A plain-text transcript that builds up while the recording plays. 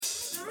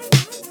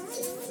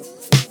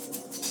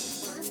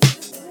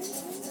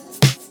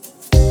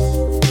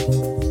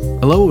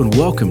Hello and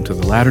welcome to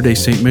the Latter-day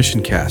Saint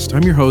Mission Cast.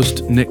 I'm your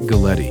host, Nick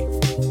Galetti.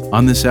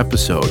 On this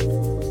episode,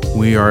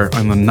 we are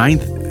on the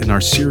 9th in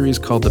our series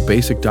called the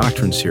Basic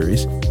Doctrine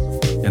series,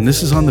 and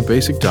this is on the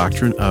basic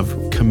doctrine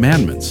of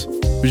commandments,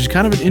 which is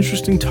kind of an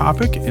interesting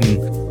topic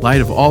in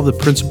light of all the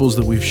principles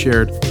that we've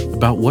shared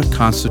about what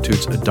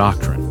constitutes a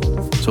doctrine.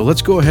 So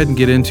let's go ahead and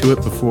get into it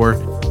before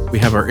we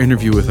have our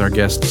interview with our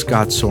guest,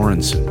 Scott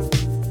Sorensen.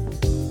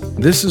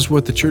 This is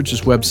what the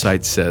church's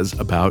website says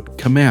about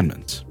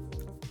commandments.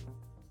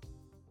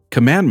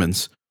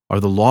 Commandments are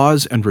the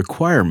laws and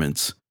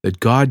requirements that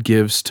God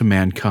gives to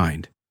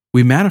mankind.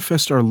 We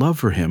manifest our love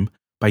for Him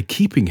by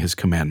keeping His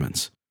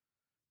commandments.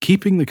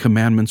 Keeping the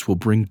commandments will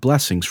bring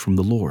blessings from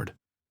the Lord.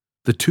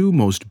 The two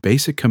most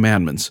basic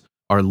commandments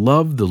are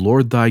love the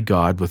Lord thy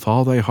God with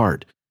all thy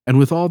heart, and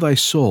with all thy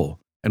soul,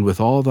 and with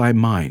all thy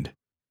mind,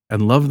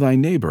 and love thy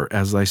neighbor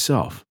as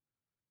thyself.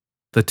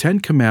 The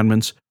 10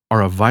 Commandments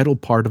are a vital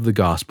part of the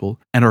gospel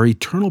and are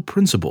eternal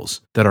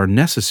principles that are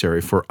necessary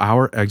for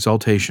our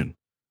exaltation.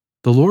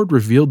 The Lord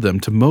revealed them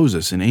to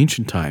Moses in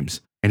ancient times,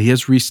 and He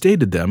has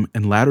restated them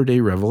in latter-day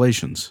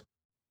revelations.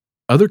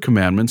 Other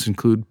commandments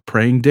include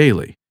praying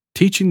daily,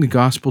 teaching the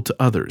gospel to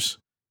others,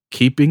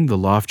 keeping the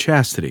law of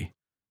chastity,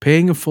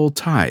 paying a full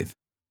tithe,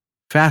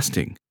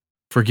 fasting,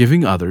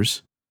 forgiving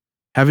others,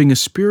 having a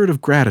spirit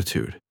of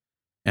gratitude,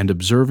 and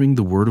observing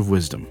the word of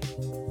wisdom.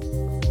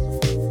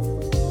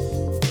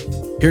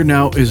 Here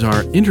now is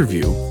our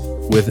interview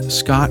with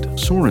Scott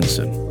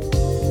Sorensen.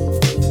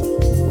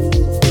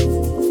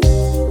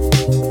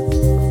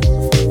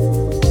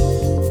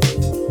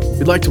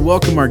 We'd like to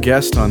welcome our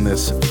guest on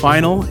this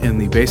final in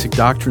the Basic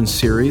Doctrine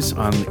series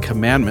on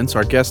commandments.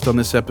 Our guest on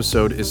this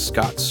episode is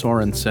Scott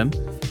Sorensen.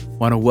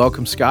 Want to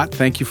welcome Scott.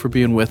 Thank you for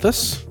being with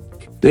us.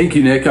 Thank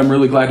you, Nick. I'm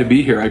really glad to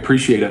be here. I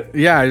appreciate it.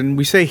 Yeah, and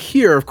we say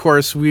here, of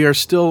course, we are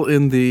still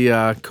in the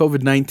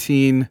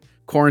COVID-19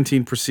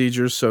 quarantine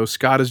procedures, so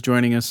Scott is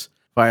joining us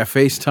via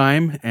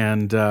FaceTime,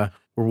 and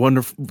we're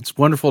wonderful. It's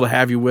wonderful to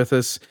have you with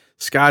us.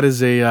 Scott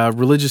is a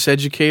religious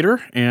educator,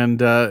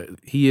 and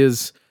he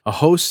is a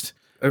host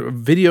a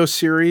video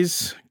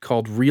series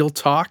called Real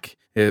Talk.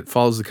 It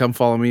follows the Come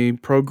Follow Me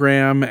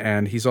program,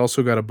 and he's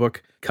also got a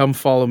book, Come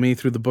Follow Me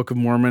Through the Book of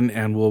Mormon,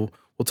 and we'll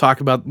talk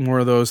about more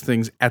of those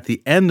things at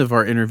the end of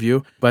our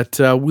interview. But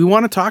we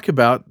want to talk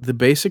about the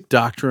basic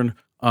doctrine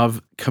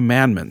of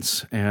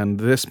commandments, and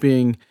this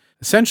being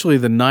essentially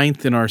the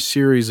 9th in our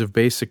series of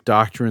basic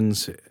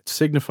doctrines,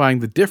 signifying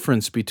the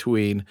difference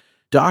between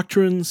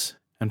doctrines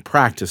and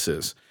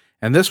practices.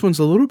 And this one's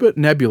a little bit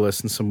nebulous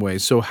in some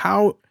ways. So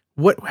how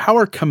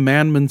are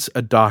commandments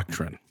a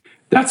doctrine?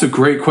 That's a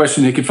great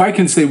question, Nick. If I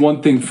can say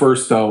one thing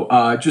first,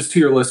 though, just to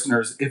your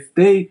listeners,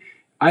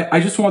 I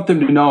just want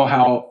them to know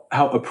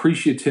how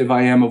appreciative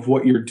I am of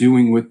what you're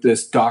doing with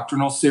this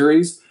doctrinal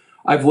series.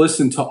 I've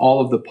listened to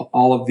all of the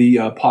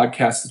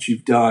podcasts that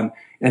you've done,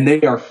 and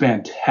they are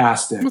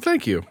fantastic. Well,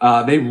 thank you.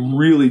 They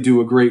really do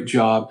a great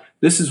job.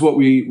 This is what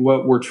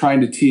we're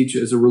trying to teach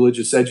as a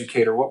religious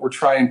educator, what we're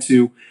trying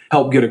to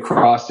help get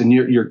across, and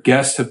your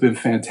guests have been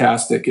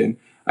fantastic. And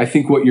I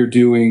think what you're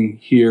doing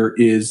here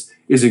is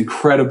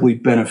incredibly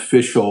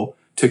beneficial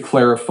to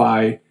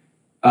clarify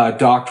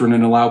doctrine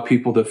and allow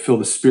people to feel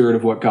the spirit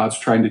of what God's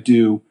trying to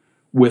do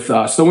with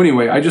us. So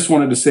anyway, I just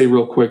wanted to say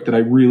real quick that I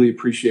really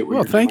appreciate what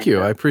you're doing. Well, thank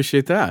you. I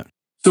appreciate that.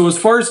 So as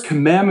far as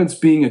commandments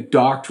being a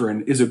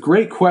doctrine is a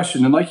great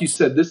question. And like you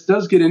said, this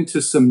does get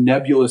into some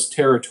nebulous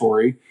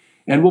territory,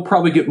 and we'll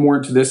probably get more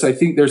into this. I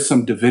think there's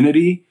some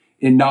divinity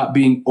in not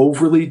being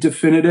overly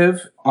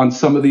definitive on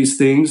some of these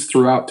things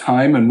throughout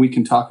time, and we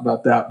can talk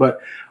about that.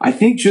 But I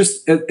think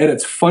just at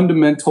its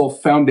fundamental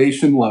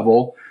foundation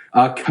level,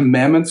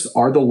 commandments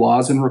are the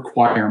laws and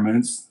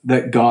requirements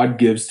that God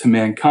gives to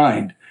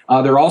mankind.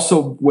 There are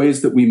also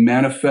ways that we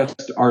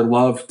manifest our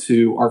love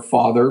to our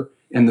Father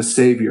and the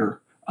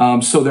Savior.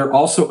 So they're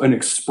also an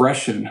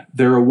expression.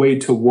 They're a way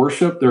to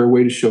worship. They're a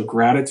way to show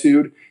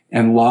gratitude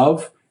and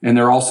love. And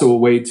they're also a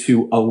way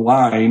to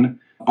align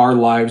our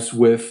lives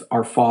with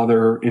our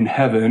Father in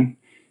heaven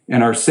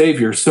and our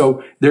Savior.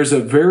 So there's a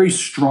very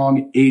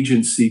strong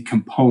agency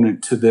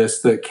component to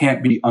this that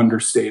can't be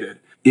understated.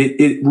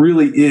 It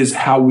really is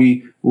how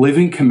we live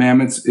in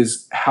commandments,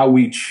 is how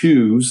we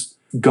choose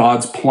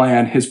God's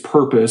plan, His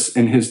purpose,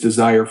 and His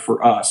desire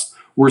for us.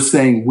 We're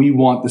saying we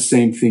want the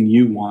same thing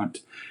you want.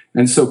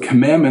 And so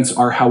commandments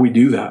are how we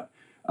do that.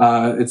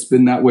 It's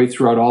been that way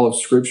throughout all of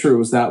Scripture. It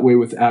was that way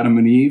with Adam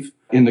and Eve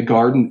in the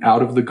garden,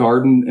 out of the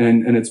garden,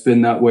 and it's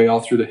been that way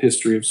all through the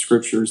history of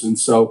Scriptures. And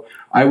so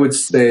I would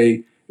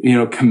say,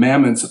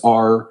 commandments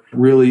are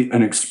really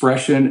an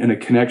expression and a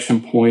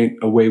connection point,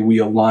 a way we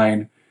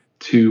align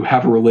to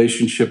have a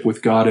relationship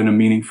with God in a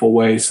meaningful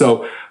way.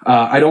 So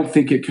I don't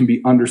think it can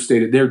be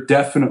understated. They're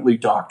definitely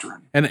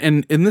doctrine.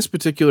 And in this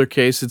particular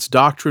case, it's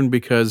doctrine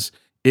because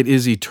it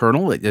is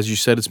eternal. As you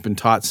said, it's been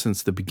taught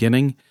since the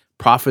beginning.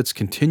 Prophets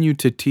continue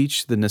to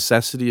teach the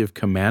necessity of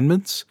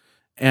commandments.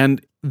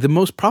 And the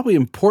most probably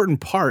important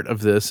part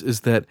of this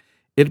is that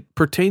It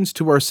pertains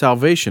to our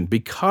salvation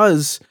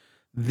because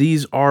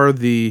these are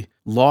the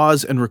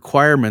laws and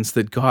requirements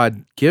that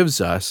God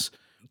gives us.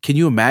 Can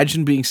you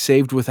imagine being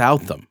saved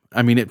without them?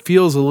 I mean, it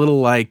feels a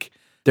little like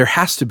there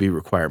has to be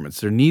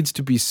requirements. There needs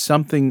to be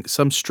something,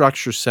 some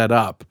structure set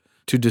up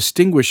to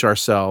distinguish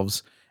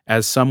ourselves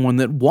as someone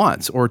that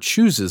wants or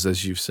chooses,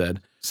 as you've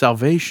said,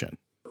 salvation.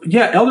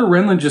 Yeah, Elder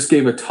Renlund just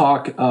gave a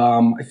talk,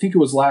 I think it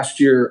was last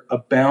year,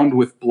 Abound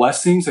with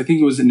Blessings. I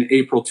think it was in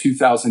April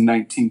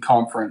 2019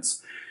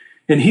 conference.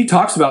 And he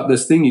talks about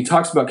this thing. He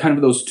talks about kind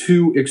of those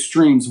two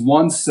extremes.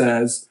 One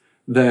says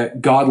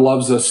that God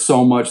loves us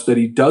so much that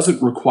he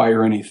doesn't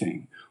require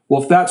anything.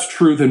 Well, if that's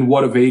true, then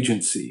what of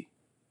agency,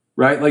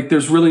 right? Like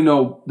there's really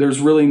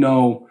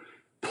no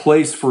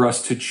place for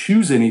us to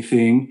choose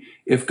anything.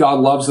 If God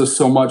loves us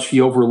so much, he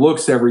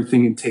overlooks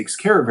everything and takes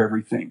care of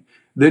everything.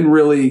 Then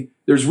really,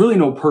 there's really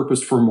no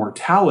purpose for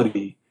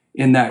mortality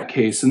in that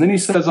case. And then he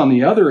says on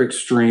the other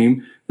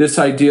extreme, this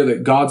idea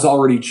that God's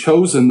already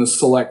chosen the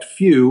select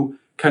few,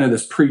 kind of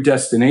this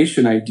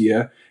predestination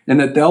idea, and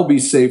that they'll be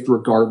saved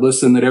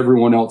regardless and that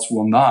everyone else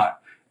will not.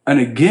 And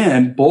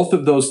again, both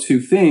of those two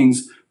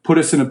things put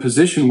us in a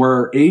position where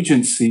our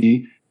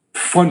agency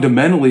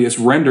fundamentally is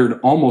rendered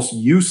almost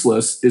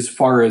useless as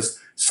far as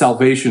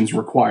salvation's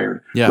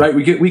required. Yeah. Right?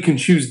 We can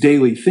choose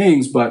daily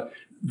things, but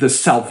the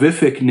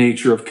salvific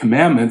nature of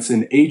commandments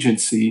and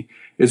agency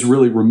is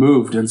really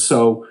removed. And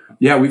so,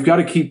 yeah, we've got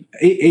to keep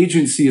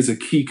agency is a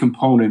key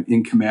component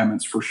in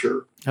commandments for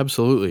sure.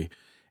 Absolutely.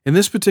 In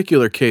this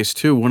particular case,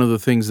 too, one of the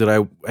things that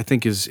I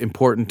think is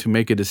important to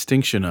make a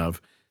distinction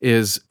of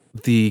is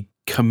the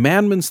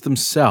commandments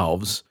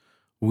themselves.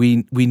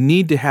 We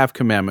need to have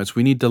commandments.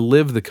 We need to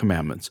live the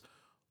commandments.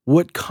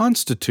 What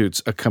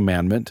constitutes a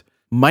commandment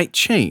might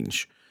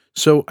change.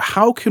 So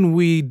how can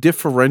we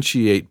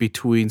differentiate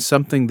between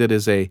something that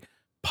is a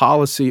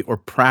policy or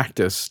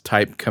practice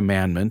type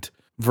commandment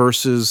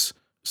versus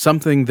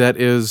something that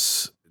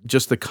is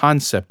just the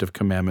concept of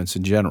commandments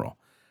in general?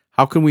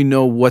 How can we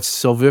know what's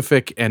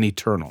salvific and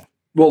eternal?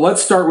 Well,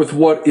 let's start with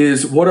what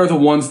are the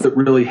ones that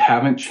really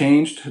haven't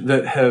changed,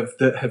 that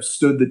have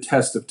stood the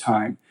test of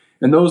time.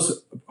 And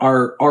those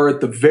are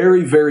at the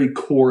very, very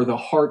core, the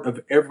heart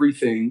of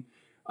everything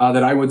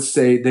that I would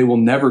say they will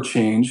never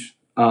change,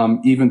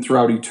 even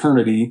throughout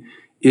eternity,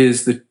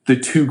 is the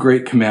two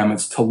great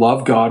commandments: to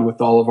love God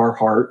with all of our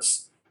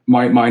hearts,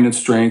 might, mind, and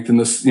strength. And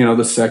this,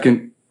 the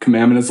second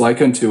commandment is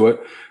like unto it: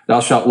 thou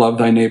shalt love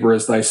thy neighbor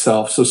as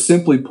thyself. So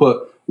simply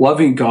put,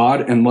 loving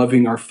God and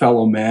loving our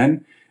fellow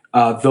men,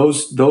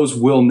 those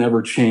will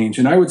never change.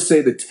 And I would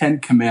say the 10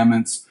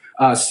 Commandments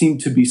seem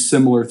to be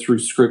similar through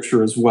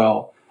Scripture as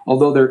well.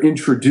 Although they're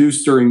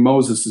introduced during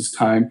Moses'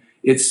 time,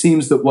 it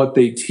seems that what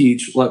they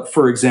teach,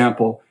 for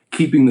example,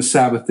 keeping the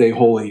Sabbath day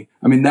holy.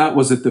 I mean, that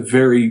was at the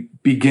very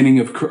beginning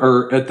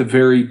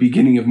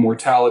of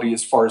mortality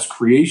as far as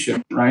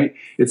creation, right?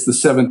 It's the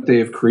seventh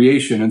day of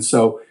creation. And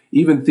so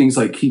even things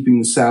like keeping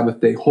the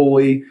Sabbath day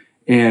holy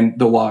and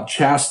the law of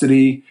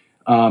chastity,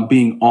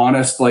 being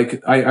honest,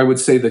 like I would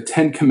say the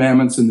 10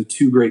 Commandments and the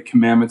two great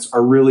commandments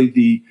are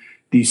really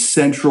the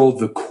central,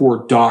 the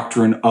core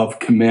doctrine of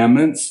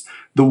commandments.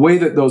 The way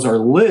that those are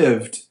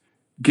lived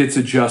gets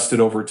adjusted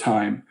over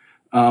time.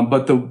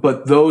 But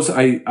those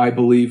I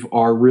believe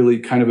are really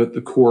kind of at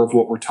the core of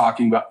what we're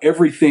talking about.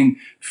 Everything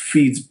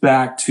feeds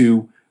back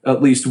to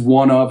at least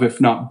one of,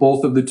 if not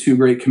both of the two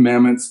great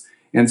commandments,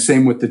 and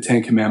same with the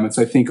 10 Commandments.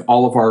 I think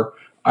all of our,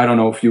 I don't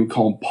know if you would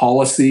call them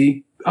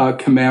policy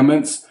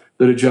commandments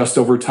that adjust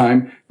over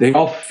time, they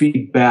all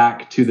feed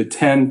back to the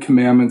 10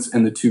 Commandments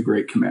and the two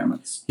great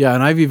commandments. Yeah,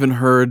 and I've even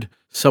heard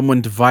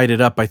someone divide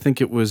it up. I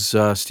think it was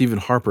Stephen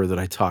Harper that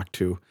I talked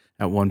to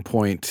at one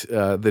point,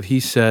 that he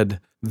said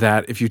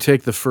that if you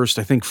take the first,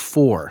 I think,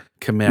 4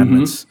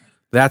 commandments,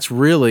 that's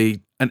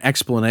really an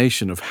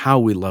explanation of how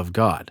we love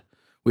God.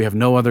 We have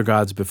no other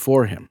gods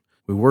before him.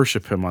 We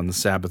worship him on the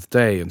Sabbath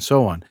day and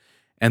so on.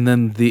 And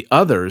then the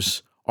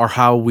others are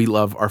how we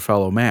love our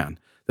fellow man,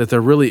 that they're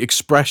really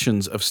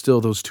expressions of still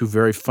those two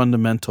very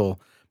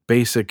fundamental,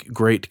 basic,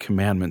 great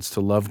commandments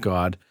to love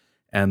God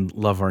and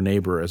love our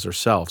neighbor as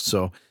ourselves.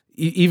 So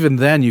even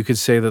then you could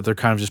say that they're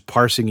kind of just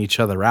parsing each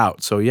other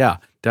out. So yeah,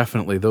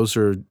 definitely those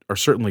are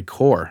certainly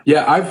core.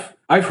 Yeah,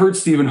 I've heard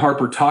Stephen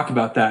Harper talk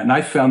about that, and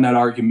I found that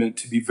argument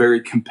to be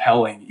very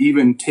compelling,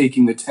 even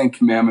taking the 10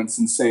 Commandments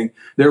and saying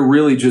they're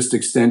really just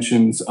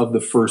extensions of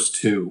the first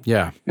 2.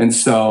 Yeah. And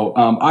so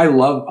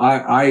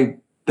I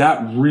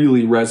that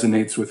really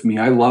resonates with me.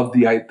 I love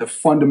the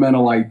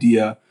fundamental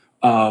idea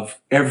of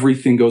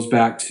everything goes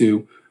back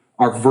to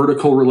our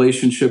vertical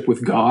relationship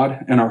with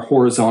God and our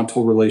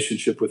horizontal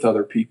relationship with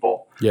other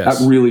people. Yes.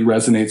 That really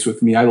resonates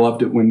with me. I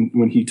loved it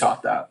when he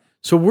taught that.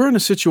 So we're in a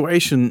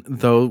situation,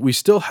 though, we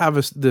still have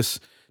this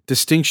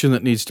distinction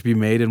that needs to be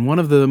made. And one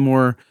of the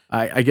more,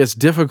 I guess,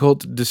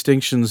 difficult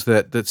distinctions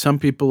that some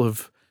people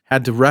have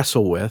had to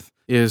wrestle with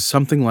is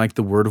something like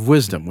the word of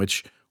wisdom,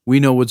 which we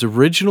know was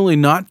originally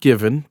not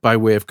given by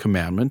way of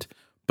commandment,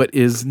 but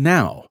is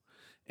now.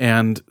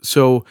 And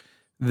so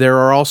there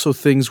are also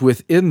things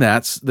within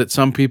that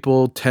some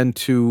people tend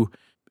to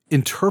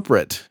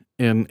interpret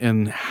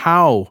in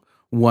how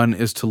one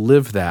is to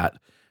live that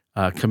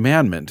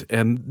commandment.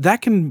 And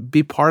that can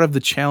be part of the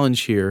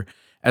challenge here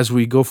as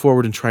we go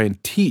forward and try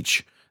and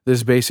teach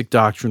this basic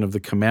doctrine of the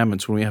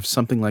commandments when we have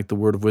something like the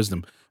word of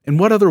wisdom. In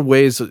what other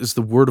ways is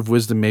the word of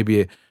wisdom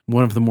maybe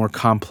one of the more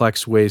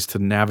complex ways to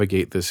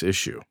navigate this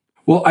issue?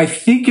 Well, I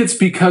think it's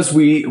because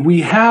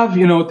we have,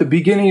 at the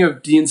beginning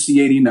of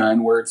D&C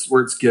 89, where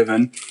it's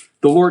given,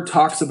 the Lord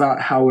talks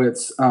about how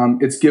it's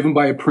given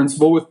by a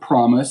principle with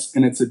promise,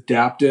 and it's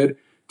adapted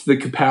to the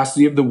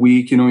capacity of the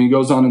weak. He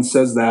goes on and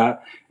says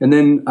that. And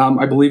then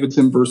I believe it's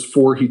in verse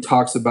 4, he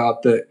talks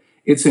about that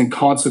it's in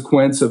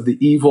consequence of the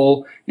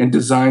evil and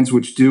designs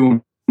which do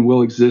and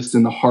will exist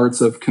in the hearts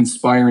of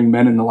conspiring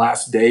men in the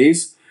last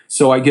days.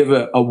 So I give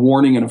a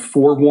warning and a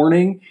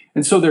forewarning.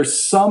 And so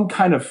there's some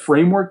kind of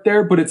framework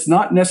there, but it's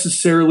not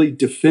necessarily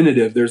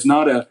definitive. There's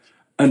not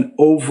an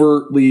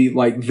overtly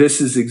like,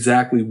 this is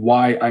exactly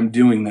why I'm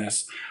doing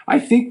this. I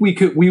think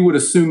we would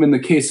assume in the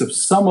case of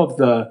some of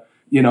the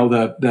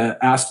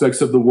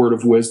aspects of the word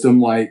of wisdom,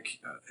 like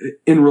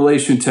in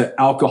relation to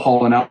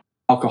alcohol and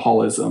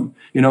alcoholism,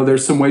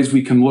 there's some ways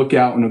we can look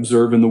out and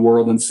observe in the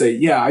world and say,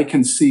 yeah, I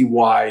can see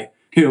why,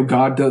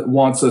 God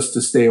wants us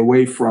to stay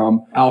away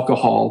from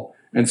alcohol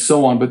and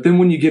so on. But then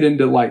when you get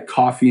into like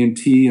coffee and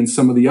tea and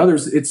some of the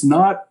others, it's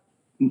not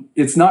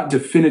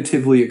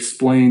definitively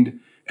explained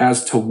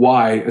as to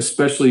why,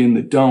 especially in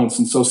the don'ts.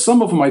 And so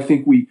some of them I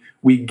think we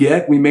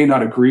may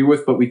not agree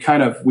with, but we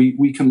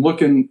can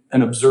look in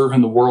and observe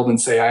in the world and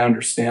say, I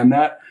understand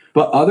that.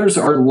 But others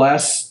are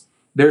less,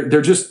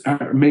 they're just,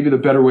 maybe the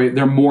better way,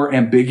 they're more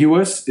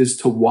ambiguous as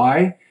to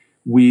why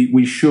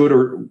we should,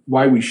 or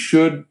why we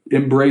should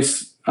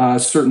embrace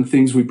certain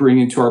things we bring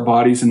into our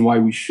bodies and why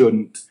we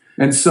shouldn't.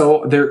 And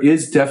so there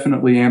is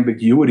definitely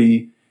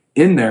ambiguity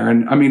in there.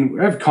 And I mean,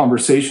 I have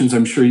conversations,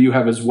 I'm sure you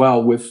have as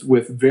well,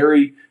 with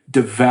very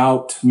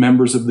devout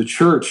members of the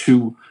church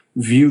who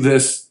view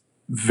this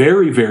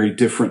very, very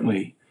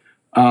differently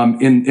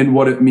in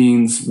what it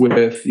means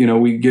with,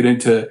 we get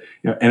into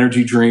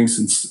energy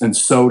drinks and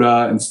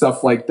soda and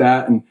stuff like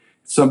that. And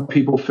some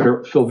people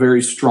feel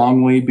very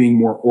strongly being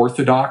more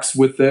orthodox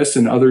with this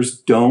and others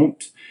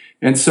don't.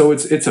 And so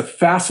it's a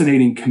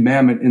fascinating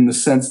commandment in the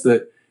sense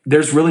that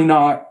there's really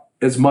not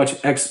as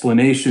much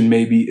explanation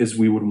maybe as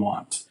we would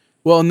want.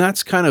 Well, and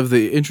that's kind of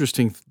the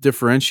interesting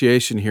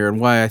differentiation here, and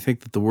why I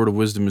think that the word of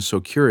wisdom is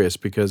so curious,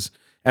 because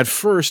at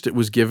first it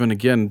was given,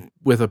 again,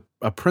 with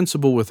a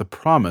principle with a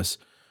promise,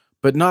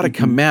 but not a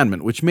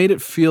commandment, which made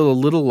it feel a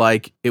little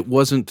like it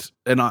wasn't,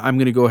 and I'm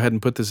going to go ahead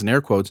and put this in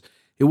air quotes,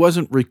 it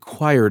wasn't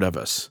required of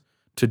us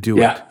to do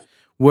it.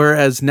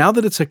 Whereas now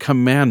that it's a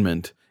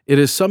commandment, it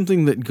is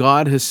something that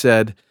God has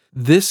said,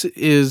 this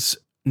is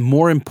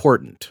more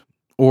important,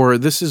 or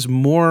this is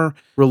more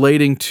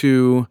relating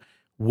to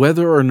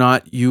whether or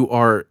not you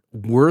are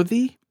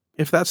worthy,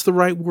 if that's the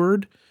right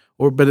word,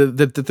 but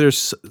that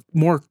there's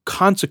more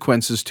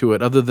consequences to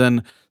it other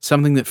than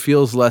something that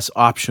feels less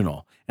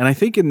optional. And I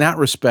think in that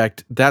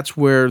respect, that's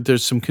where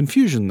there's some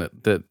confusion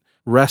that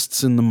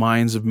rests in the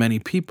minds of many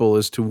people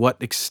as to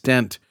what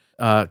extent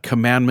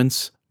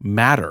commandments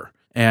matter.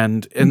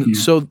 And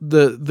so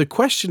the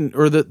question,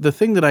 or the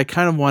thing that I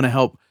kind of want to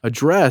help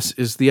address,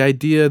 is the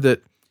idea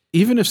that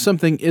even if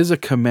something is a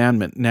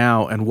commandment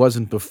now and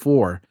wasn't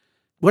before,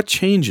 what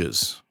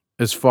changes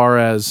as far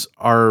as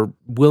our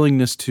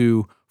willingness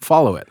to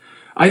follow it?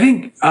 I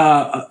think,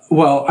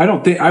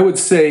 I would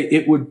say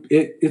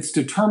it's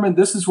determined.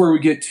 This is where we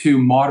get to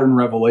modern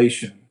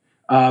revelation,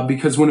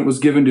 because when it was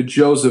given to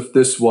Joseph,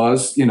 this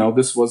was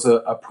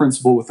a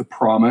principle with a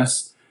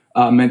promise,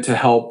 meant to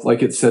help,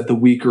 like it said, the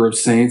weaker of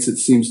saints. It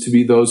seems to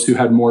be those who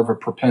had more of a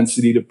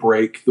propensity to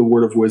break the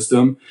word of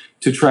wisdom,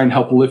 to try and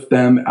help lift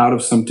them out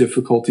of some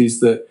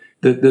difficulties that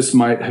this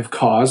might have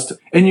caused.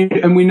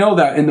 And we know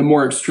that in the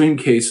more extreme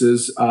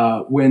cases,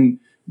 when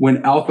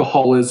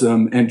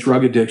alcoholism and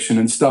drug addiction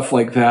and stuff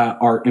like that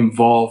are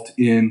involved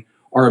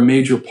are a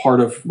major part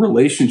of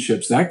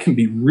relationships, that can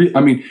be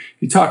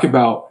you talk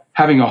about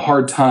having a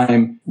hard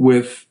time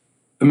with,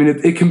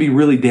 it can be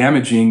really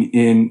damaging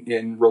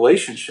in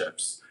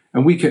relationships.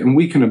 And we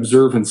can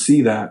observe and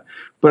see that.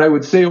 But I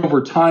would say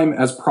over time,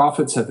 as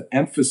prophets have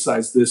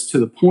emphasized this to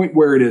the point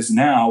where it is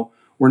now,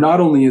 where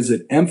not only is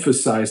it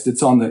emphasized,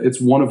 it's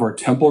one of our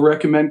temple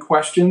recommend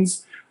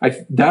questions.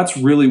 That's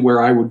really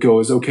where I would go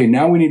is, okay,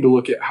 now we need to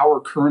look at how are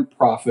current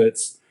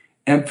prophets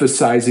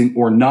emphasizing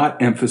or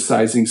not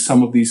emphasizing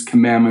some of these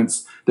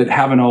commandments that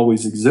haven't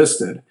always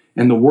existed.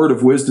 And the word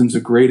of wisdom is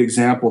a great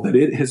example that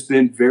it has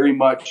been very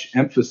much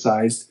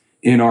emphasized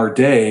in our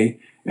day.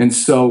 And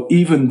so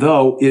even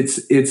though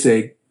it's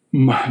a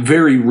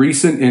very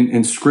recent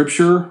in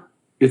Scripture,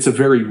 it's a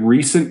very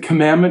recent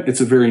commandment,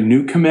 it's a very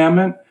new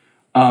commandment,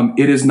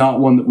 it is not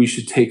one that we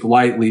should take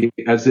lightly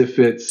as if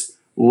it's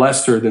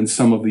lesser than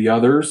some of the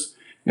others.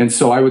 And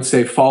so I would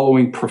say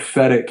following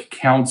prophetic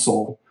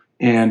counsel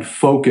and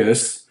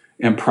focus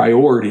and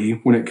priority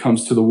when it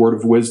comes to the word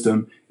of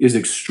wisdom is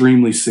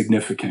extremely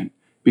significant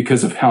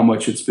because of how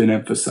much it's been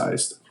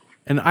emphasized.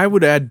 And I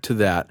would add to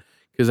that,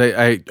 because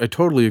I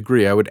totally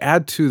agree, I would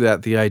add to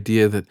that the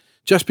idea that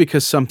Just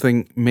because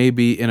something may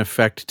be in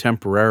effect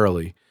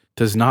temporarily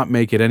does not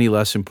make it any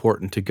less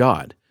important to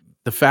God.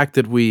 The fact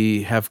that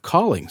we have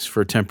callings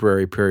for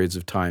temporary periods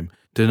of time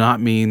do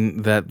not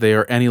mean that they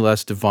are any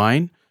less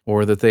divine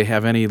or that they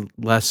have any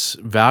less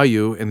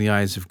value in the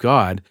eyes of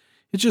God.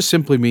 It just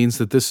simply means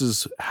that this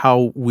is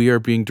how we are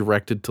being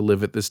directed to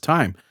live at this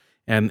time.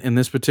 And in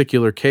this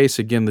particular case,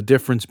 again, the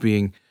difference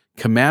being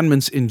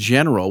commandments in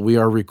general, we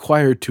are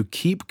required to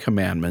keep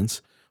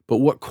commandments, but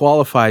what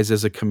qualifies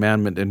as a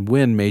commandment and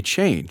when may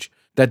change.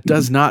 That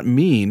does not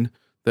mean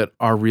that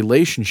our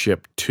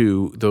relationship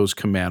to those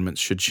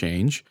commandments should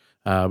change.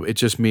 It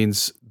just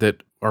means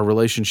that our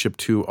relationship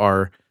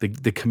to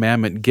the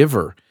commandment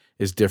giver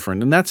is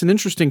different. And that's an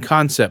interesting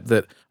concept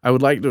that I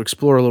would like to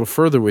explore a little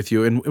further with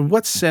you. In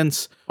what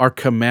sense are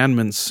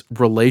commandments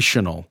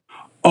relational?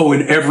 Oh,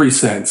 in every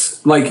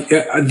sense. Like,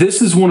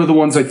 this is one of the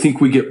ones I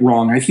think we get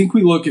wrong. I think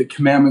we look at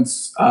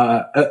commandments,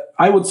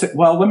 I would say,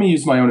 well, let me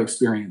use my own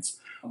experience.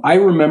 I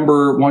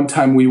remember one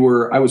time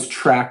I was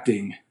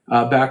tracting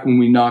back when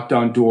we knocked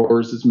on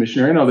doors as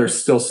missionary. I know there's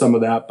still some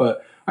of that,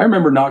 but I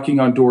remember knocking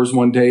on doors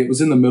one day. It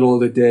was in the middle of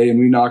the day, and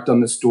we knocked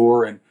on this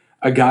door, and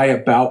a guy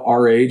about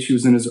our age, he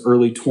was in his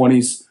early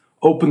 20s,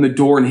 opened the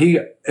door,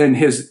 and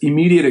his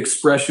immediate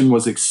expression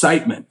was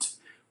excitement,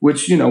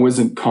 which,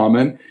 isn't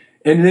common.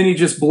 And then he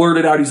just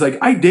blurted out, he's like,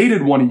 I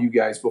dated one of you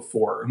guys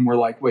before. And we're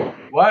like, wait,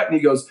 what? And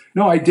he goes,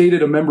 no, I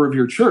dated a member of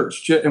your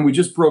church, and we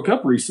just broke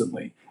up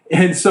recently.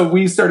 And so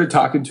we started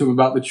talking to him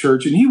about the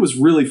church, and he was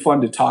really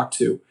fun to talk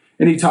to.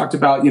 And he talked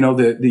about,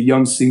 the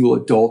young single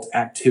adult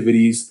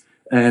activities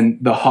and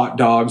the hot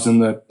dogs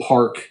and the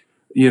park,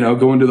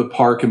 going to the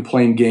park and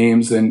playing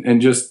games and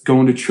just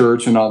going to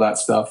church and all that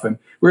stuff. And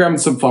we were having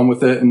some fun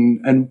with it.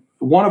 And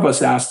one of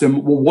us asked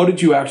him, well, what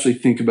did you actually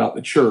think about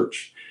the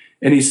church?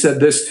 And he said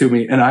this to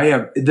me,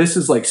 and this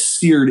is like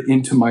seared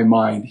into my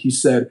mind. He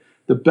said,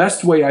 the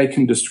best way I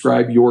can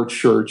describe your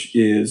church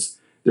is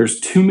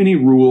there's too many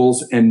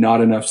rules and not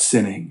enough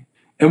sinning.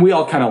 And we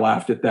all kind of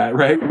laughed at that,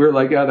 right? We were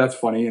like, yeah, that's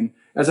funny. And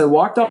as I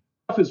walked off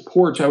his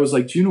porch, I was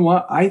like, do you know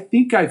what? I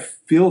think I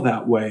feel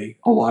that way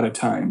a lot of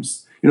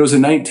times. As a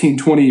 19,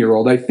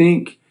 20-year-old, I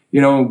think,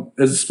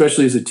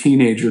 especially as a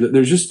teenager, that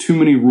there's just too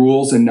many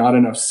rules and not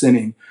enough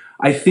sinning.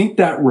 I think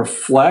that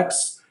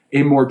reflects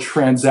a more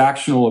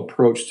transactional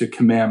approach to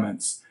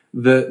commandments,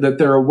 that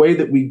they're a way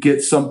that we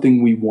get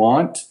something we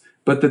want,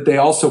 but that they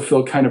also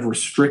feel kind of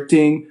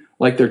restricting,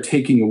 like they're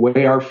taking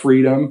away our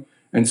freedom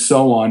and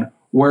so on.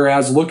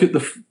 Whereas look at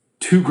the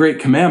two great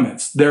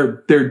commandments.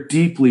 They're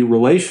deeply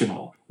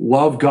relational.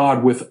 Love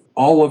God with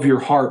all of your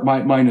heart,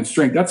 might, mind, and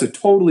strength. That's a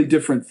totally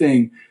different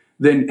thing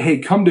than, hey,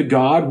 come to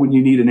God when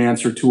you need an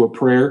answer to a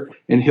prayer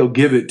and he'll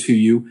give it to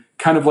you,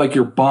 kind of like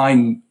you're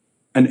buying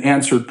an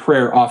answered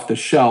prayer off the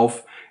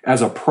shelf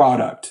as a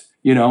product,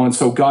 and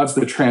so God's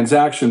the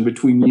transaction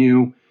between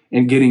you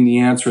and getting the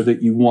answer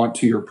that you want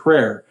to your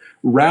prayer.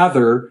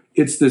 Rather,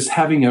 it's this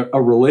having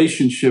a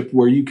relationship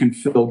where you can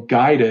feel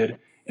guided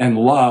and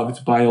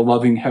loved by a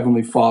loving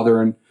Heavenly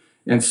Father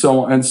and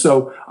so on. And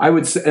so I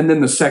would say, and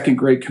then the second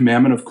great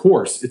commandment, of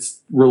course,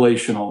 it's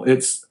relational.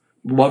 It's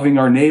loving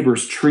our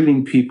neighbors,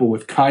 treating people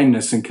with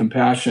kindness and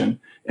compassion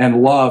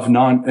and love,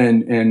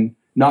 and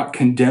not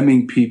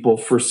condemning people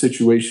for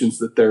situations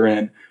that they're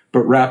in,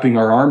 but wrapping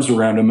our arms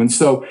around them. And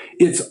so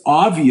it's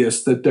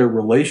obvious that they're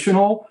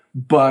relational,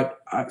 but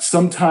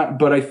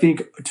I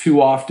think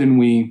too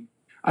often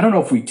I don't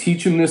know if we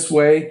teach them this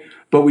way,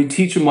 but we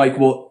teach them like,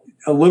 well,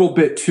 a little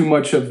bit too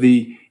much of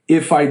the,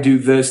 if I do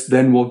this,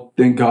 then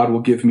God will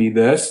give me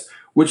this,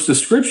 which the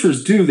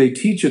scriptures do. They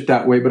teach it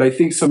that way. But I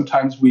think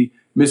sometimes we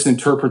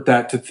misinterpret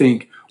that to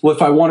think, well,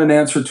 if I want an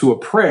answer to a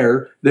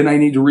prayer, then I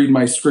need to read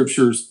my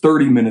scriptures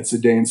 30 minutes a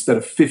day instead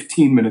of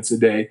 15 minutes a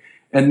day.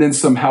 And then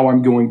somehow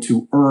I'm going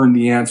to earn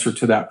the answer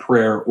to that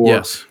prayer, or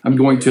yes, I'm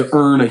going to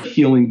earn a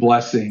healing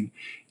blessing.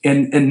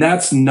 And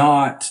that's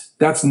not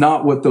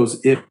what those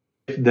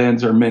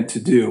if-thens are meant to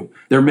do.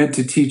 They're meant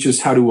to teach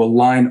us how to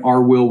align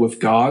our will with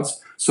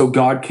God's so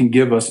God can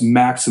give us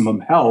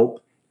maximum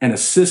help and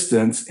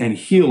assistance and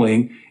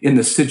healing in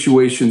the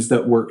situations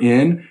that we're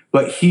in.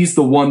 But he's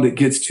the one that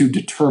gets to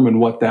determine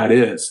what that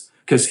is,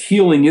 because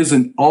healing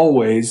isn't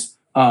always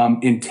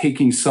in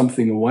taking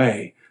something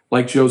away.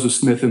 Like Joseph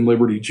Smith in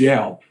Liberty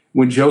Jail.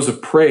 When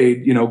Joseph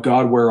prayed,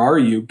 God, where are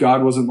you?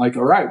 God wasn't like,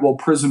 all right, well,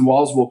 prison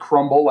walls will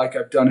crumble like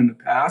I've done in the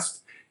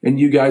past, and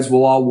you guys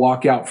will all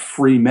walk out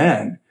free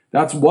men.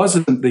 That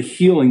wasn't the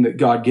healing that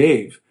God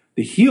gave.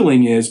 The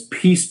healing is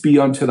peace be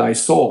unto thy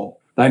soul.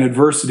 Thine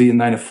adversity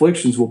and thine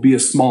afflictions will be a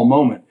small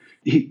moment.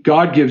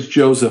 God gives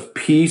Joseph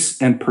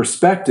peace and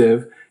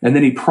perspective, and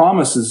then he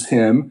promises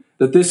him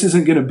that this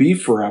isn't going to be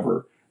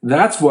forever.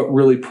 That's what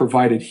really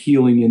provided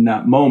healing in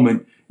that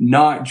moment,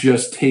 not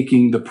just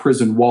taking the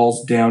prison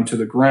walls down to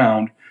the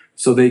ground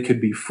so they could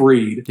be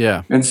freed.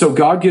 Yeah. And so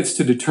God gets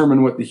to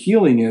determine what the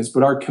healing is,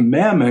 but our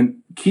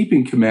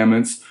keeping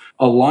commandments,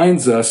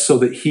 aligns us so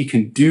that he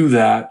can do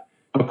that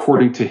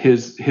according to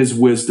his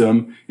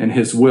wisdom and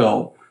his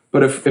will.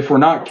 But if we're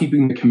not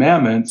keeping the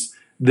commandments,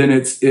 then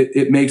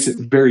it makes it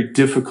very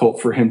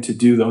difficult for him to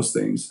do those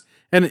things.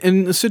 And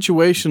in a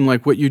situation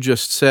like what you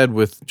just said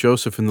with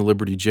Joseph in the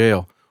Liberty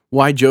Jail,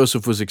 why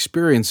Joseph was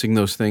experiencing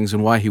those things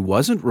and why he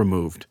wasn't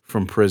removed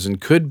from prison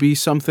could be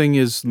something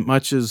as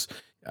much as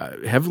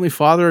Heavenly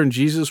Father and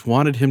Jesus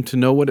wanted him to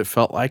know what it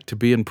felt like to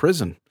be in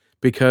prison,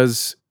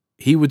 because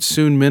he would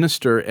soon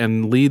minister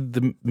and lead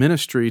the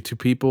ministry to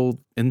people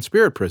in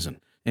spirit prison.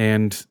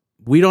 And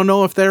we don't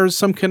know if there is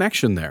some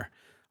connection there.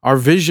 Our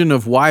vision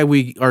of why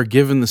we are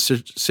given the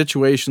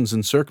situations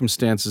and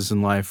circumstances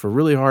in life are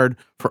really hard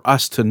for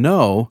us to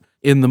know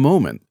in the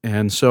moment.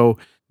 And so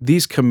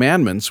these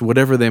commandments,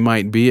 whatever they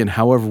might be and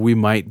however we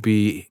might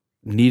be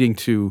needing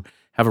to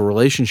have a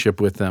relationship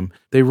with them,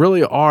 they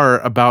really are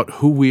about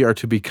who we are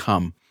to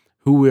become,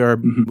 who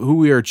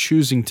we are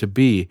choosing to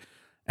be,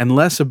 and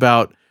less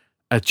about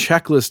a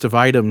checklist of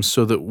items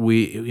so that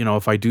we,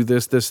 if I do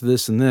this, this,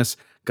 this, and this,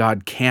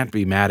 God can't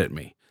be mad at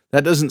me.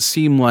 That doesn't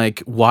seem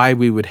like why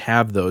we would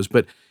have those,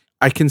 but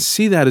I can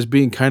see that as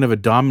being kind of a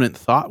dominant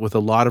thought with a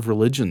lot of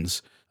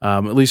religions,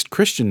 at least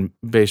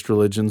Christian-based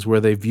religions, where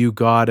they view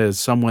God as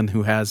someone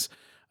who has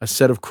a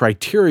set of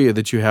criteria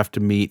that you have to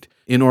meet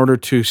in order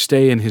to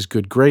stay in his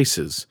good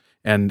graces.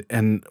 And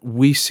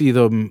we see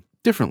them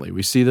differently.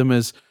 We see them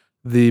as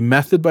the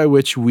method by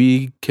which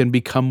we can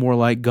become more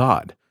like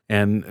God.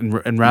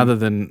 And rather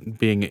than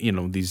being,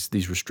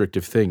 these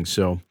restrictive things.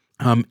 So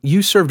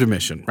you served a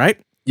mission, right?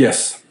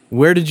 Yes.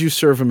 Where did you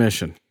serve a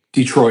mission?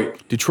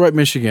 Detroit,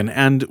 Michigan.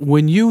 And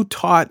when you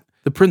taught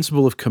the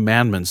principle of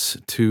commandments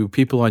to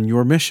people on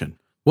your mission,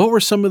 what were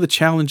some of the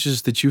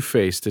challenges that you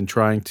faced in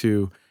trying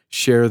to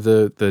share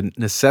the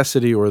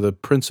necessity or the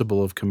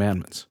principle of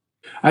commandments?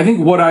 I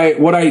think what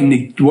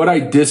I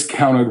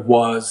discounted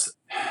was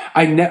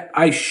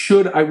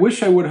I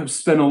wish I would have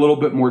spent a little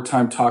bit more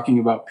time talking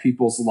about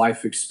people's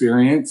life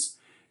experience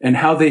and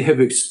how they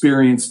have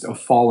experienced a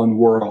fallen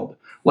world.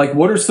 Like,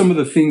 what are some of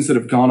the things that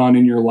have gone on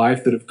in your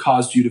life that have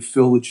caused you to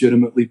feel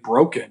legitimately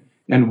broken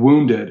and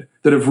wounded,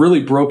 that have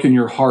really broken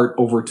your heart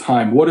over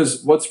time?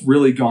 What's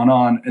really gone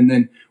on? And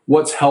then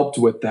what's helped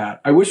with that?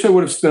 I wish I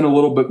would have spent a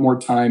little bit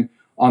more time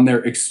on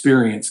their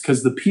experience,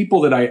 because the people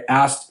that I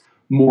asked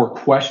more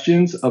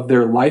questions of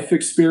their life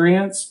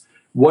experience,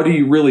 what do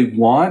you really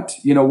want?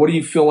 What do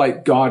you feel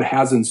like God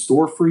has in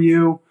store for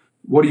you?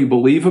 What do you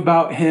believe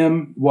about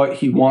him? What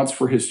he wants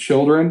for his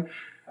children?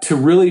 To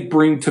really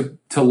bring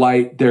to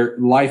light their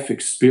life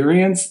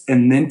experience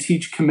and then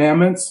teach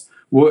commandments,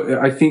 what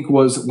I think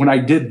was, when I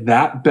did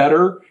that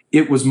better,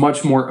 it was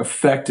much more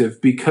effective,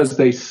 because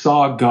they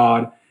saw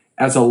God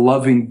as a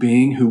loving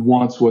being who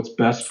wants what's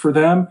best for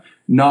them,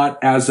 not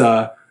as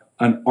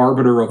an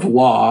arbiter of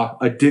law,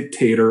 a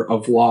dictator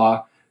of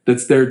law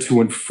that's there to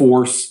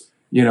enforce,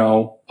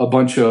 a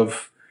bunch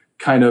of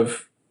kind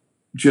of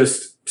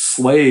just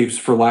slaves,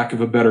 for lack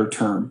of a better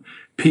term,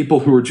 people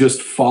who are just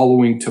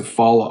following to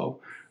follow.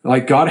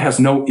 Like, God has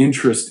no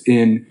interest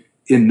in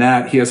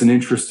that. He has an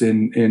interest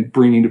in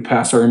bringing to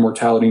pass our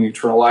immortality and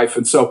eternal life.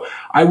 And so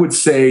I would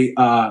say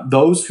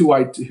those who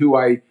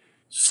I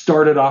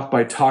started off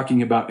by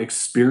talking about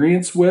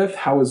experience with,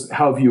 how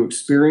have you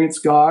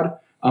experienced God?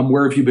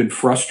 Where have you been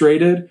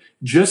frustrated?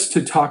 Just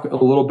to talk a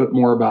little bit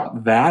more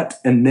about that,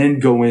 and then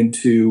go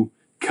into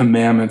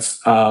commandments.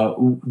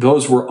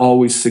 Those were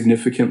always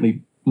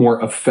significantly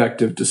more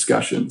effective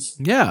discussions.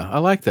 Yeah, I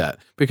like that,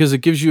 because it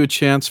gives you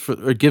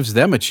it gives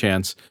them a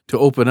chance to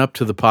open up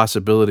to the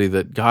possibility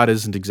that God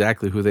isn't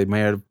exactly who they may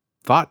have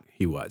thought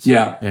he was.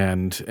 Yeah.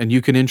 And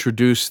you can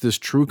introduce this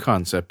true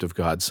concept of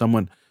God,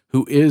 someone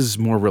who is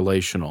more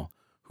relational,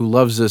 who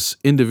loves us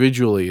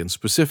individually and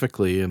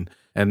specifically, and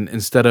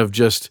instead of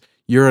just,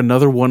 you're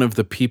another one of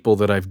the people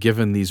that I've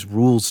given these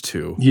rules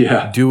to.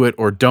 Yeah. Do it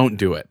or don't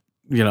do it,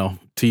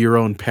 to your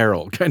own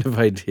peril kind of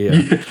idea.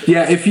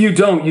 Yeah, if you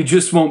don't, you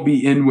just won't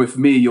be in with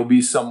me. You'll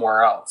be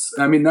somewhere else.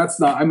 Can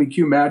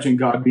you imagine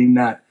God being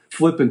that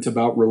flippant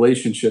about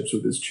relationships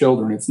with his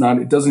children?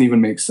 It doesn't even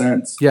make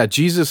sense. Yeah,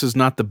 Jesus is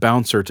not the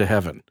bouncer to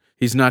heaven.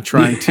 He's not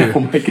trying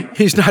to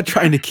he's not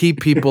trying to keep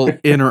people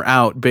in or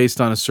out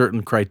based on a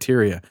certain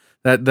criteria.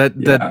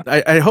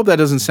 I hope that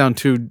doesn't sound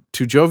too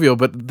jovial,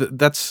 but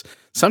that's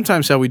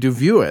sometimes how we do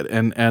view it.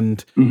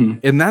 And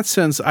in that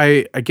sense,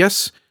 I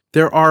guess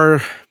there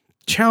are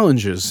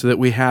challenges that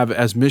we have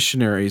as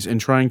missionaries in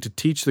trying to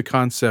teach the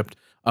concept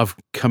of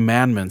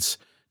commandments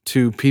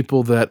to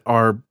people that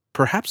are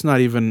perhaps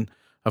not even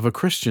of a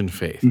Christian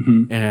faith.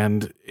 Mm-hmm.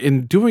 And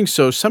in doing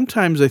so,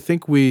 sometimes I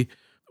think we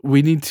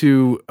need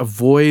to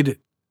avoid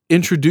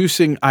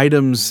introducing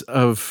items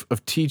of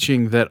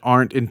teaching that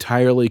aren't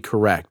entirely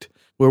correct,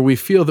 where we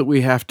feel that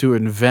we have to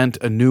invent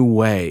a new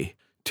way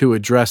to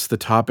address the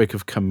topic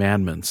of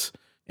commandments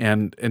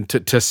and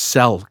to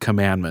sell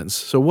commandments.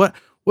 So what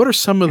are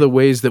some of the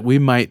ways that we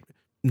might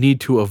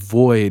need to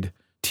avoid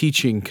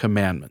teaching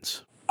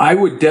commandments? I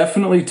would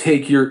definitely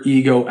take your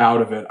ego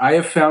out of it. I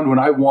have found when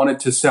I wanted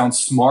to sound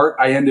smart,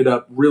 I ended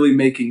up really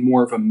making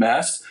more of a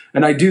mess.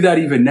 And I do that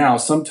even now.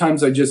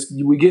 Sometimes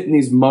we get in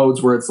these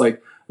modes where it's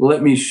like,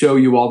 let me show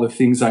you all the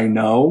things I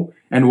know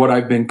and what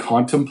I've been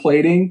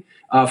contemplating.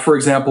 For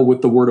example,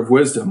 with the word of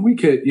wisdom, we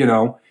could,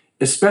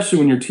 especially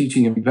when you're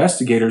teaching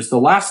investigators, the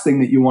last thing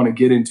that you want to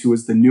get into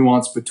is the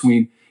nuance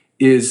between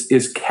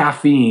is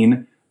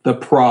caffeine the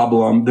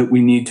problem that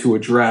we need to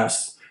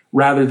address,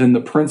 rather than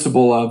the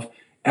principle of,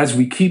 as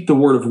we keep the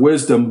word of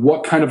wisdom,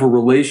 what kind of a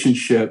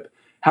relationship,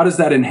 how does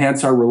that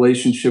enhance our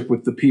relationship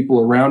with the people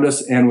around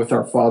us and with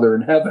our Father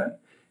in heaven?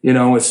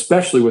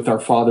 Especially with our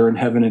Father in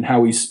heaven and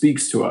how he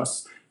speaks to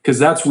us, because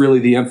that's really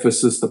the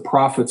emphasis the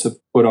prophets have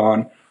put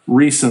on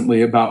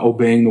recently about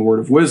obeying the word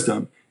of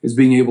wisdom, is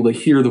being able to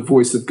hear the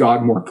voice of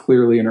God more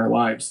clearly in our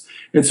lives.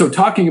 And so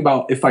talking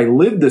about, if I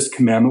live this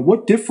commandment,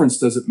 what difference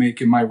does it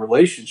make in my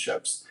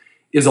relationships,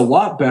 is a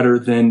lot better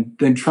than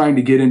trying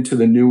to get into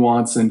the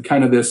nuance and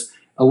kind of this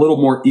a little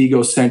more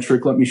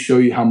egocentric, let me show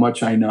you how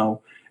much I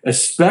know,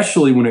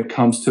 especially when it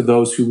comes to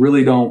those who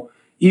really don't,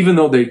 even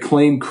though they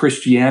claim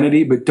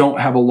Christianity, but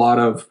don't have a lot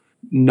of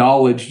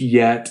knowledge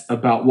yet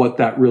about what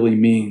that really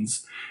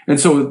means. And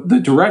so the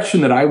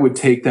direction that I would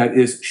take that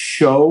is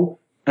show,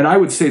 and I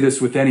would say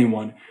this with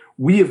anyone,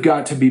 we have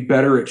got to be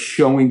better at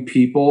showing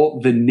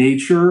people the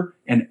nature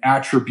and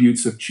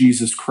attributes of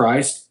Jesus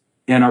Christ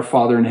and our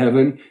Father in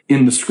heaven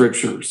in the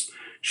scriptures,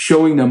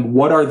 showing them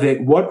what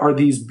are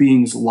these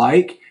beings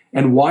like,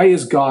 and why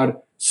is God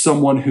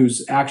someone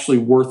who's actually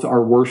worth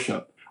our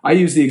worship. I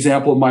use the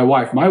example of my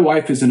wife. My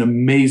wife is an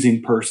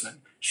amazing person.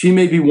 She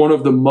may be one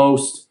of the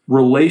most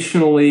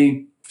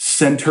relationally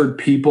centered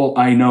people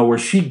I know, where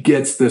she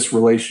gets this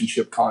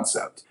relationship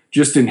concept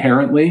just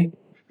inherently,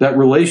 that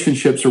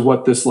relationships are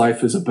what this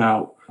life is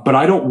about. But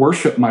I don't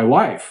worship my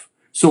wife.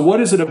 So what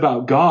is it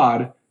about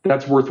God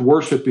that's worth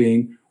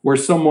worshiping where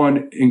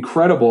someone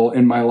incredible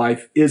in my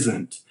life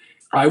isn't?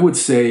 I would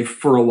say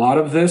for a lot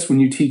of this, when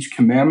you teach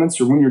commandments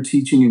or when you're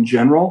teaching in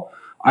general,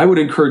 I would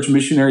encourage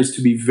missionaries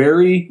to be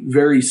very,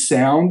 very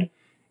sound.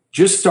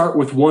 Just start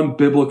with one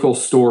biblical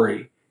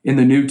story in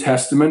the New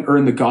Testament or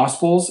in the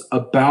Gospels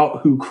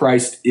about who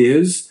Christ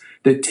is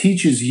that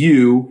teaches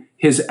you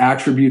his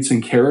attributes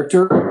and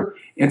character,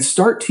 and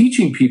start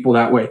teaching people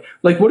that way.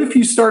 Like, what if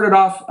you started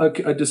off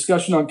a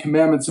discussion on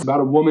commandments about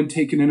a woman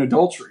taken in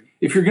adultery?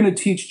 If you're going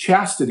to teach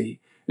chastity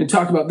and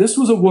talk about, this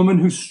was a woman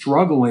who's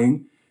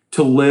struggling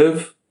to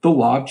live the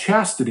law of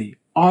chastity,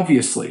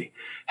 obviously.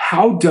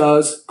 How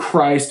does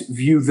Christ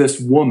view this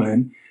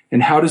woman,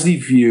 and how does he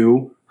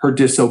view her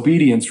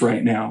disobedience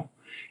right now?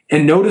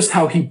 And notice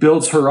how he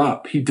builds her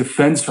up. He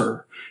defends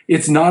her.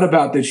 It's not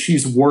about that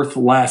she's worth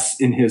less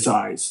in his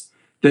eyes,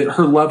 that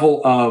her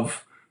level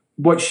of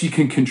what she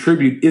can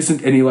contribute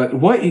isn't any less.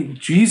 What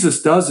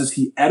Jesus does is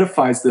he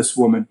edifies this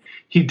woman.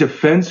 He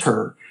defends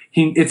her.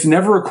 It's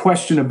never a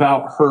question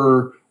about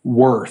her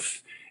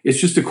worth. It's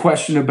just a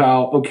question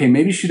about, okay,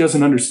 maybe she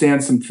doesn't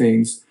understand some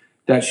things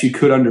that she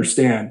could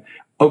understand.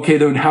 Okay,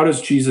 then how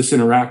does Jesus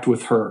interact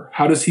with her?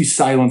 How does he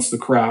silence the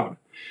crowd?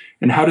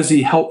 And how does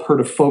he help her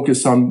to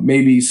focus on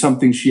maybe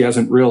something she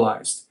hasn't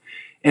realized?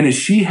 And as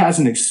she has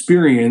an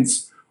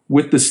experience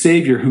with the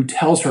Savior who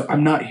tells her,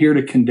 I'm not here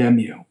to condemn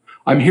you.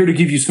 I'm here to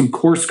give you some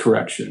course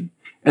correction.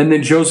 And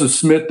then Joseph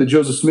Smith, the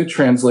Joseph Smith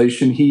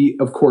translation, he,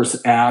 of course,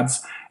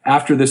 adds,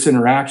 after this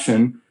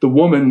interaction, the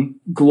woman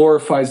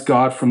glorifies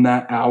God from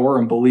that hour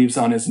and believes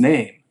on his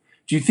name.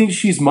 Do you think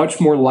she's much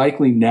more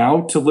likely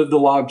now to live the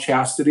law of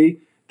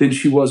chastity than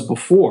she was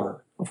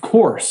before? Of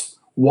course.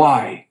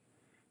 Why?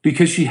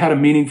 Because she had a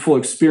meaningful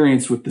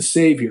experience with the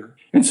Savior.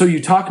 And so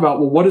you talk about,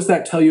 well, what does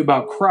that tell you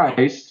about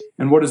Christ?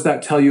 And what does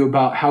that tell you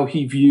about how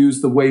he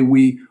views the way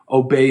we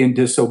obey and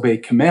disobey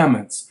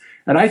commandments?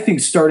 And I think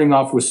starting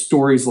off with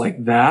stories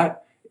like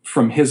that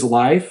from his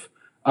life,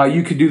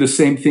 you could do the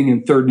same thing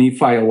in 3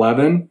 Nephi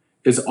 11,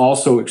 is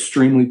also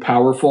extremely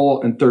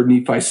powerful, and 3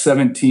 Nephi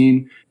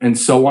 17, and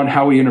so on,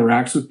 how he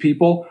interacts with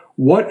people.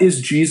 What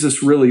is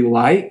Jesus really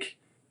like?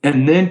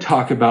 And then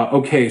talk about,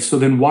 okay, so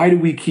then why do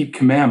we keep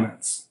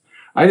commandments?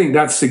 I think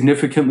that's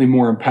significantly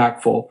more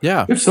impactful.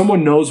 Yeah. If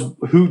someone knows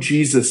who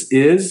Jesus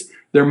is,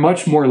 they're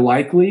much more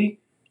likely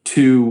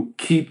to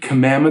keep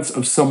commandments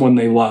of someone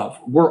they love.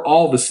 We're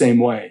all the same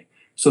way.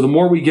 So the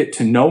more we get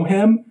to know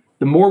him,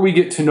 the more we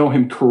get to know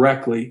him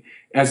correctly,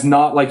 as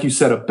not, like you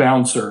said, a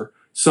bouncer,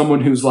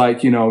 someone who's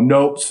like,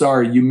 nope,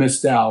 sorry, you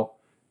missed out,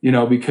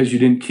 because you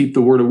didn't keep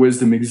the word of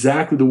wisdom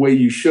exactly the way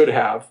you should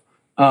have.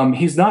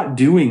 He's not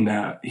doing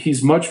that.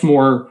 He's much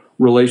more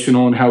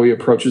relational in how he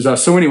approaches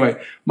us. So anyway,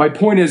 my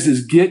point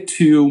is get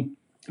to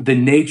the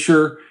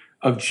nature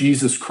of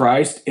Jesus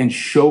Christ and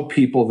show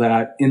people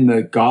that in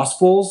the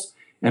Gospels,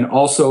 and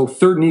also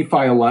 3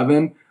 Nephi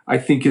 11, I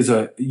think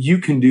you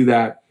can do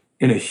that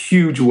in a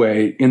huge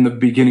way in the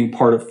beginning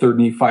part of 3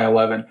 Nephi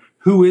 11.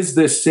 Who is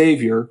this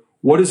Savior?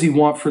 What does he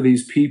want for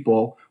these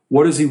people?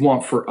 What does he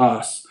want for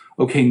us?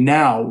 Okay,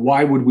 now,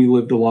 why would we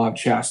live the law of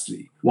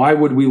chastity? Why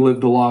would we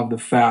live the law of the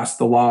fast,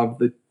 the law of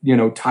the,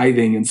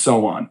 tithing, and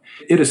so on?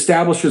 It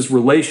establishes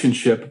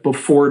relationship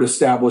before it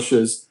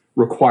establishes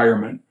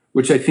requirement,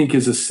 which I think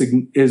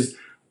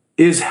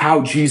is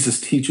how Jesus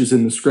teaches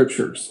in the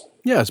scriptures.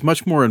 Yeah, it's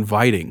much more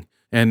inviting.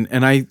 And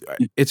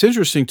it's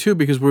interesting too,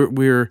 because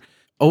we're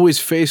always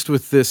faced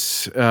with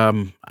this,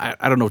 I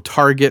don't know,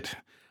 target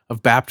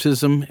of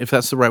baptism, if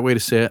that's the right way to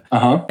say it.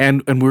 Uh-huh.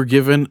 And we're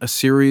given a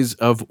series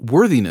of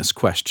worthiness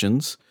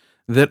questions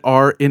that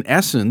are, in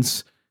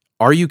essence,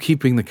 are you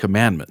keeping the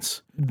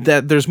commandments?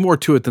 That there's more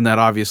to it than that,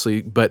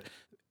 obviously, but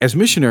as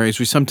missionaries,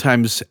 we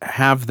sometimes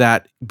have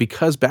that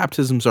because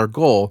baptism's our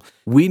goal.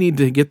 We need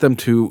to get them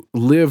to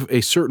live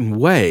a certain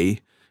way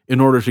in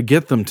order to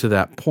get them to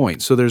that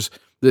point. So there's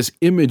this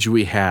image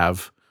we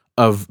have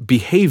of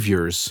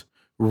behaviors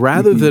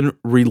rather than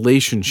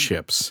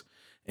relationships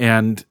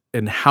and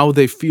how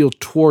they feel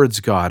towards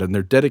God and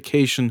their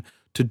dedication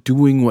to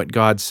doing what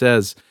God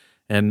says.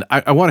 And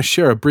I want to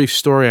share a brief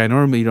story. I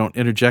normally don't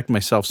interject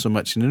myself so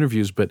much in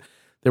interviews, but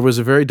there was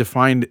a very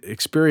defined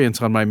experience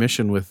on my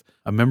mission with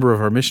a member of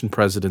our mission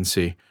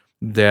presidency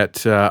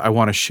that I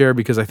want to share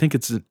because I think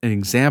it's an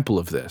example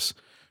of this.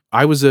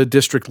 I was a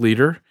district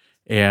leader,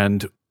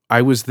 and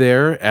I was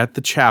there at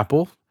the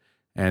chapel,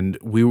 and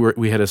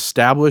we had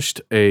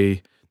established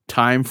a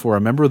time for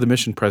a member of the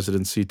mission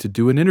presidency to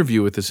do an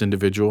interview with this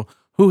individual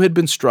who had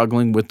been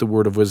struggling with the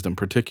word of wisdom,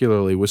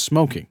 particularly with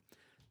smoking.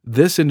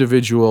 This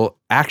individual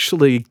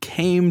actually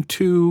came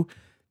to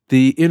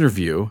the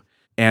interview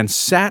and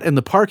sat in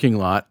the parking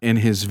lot in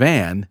his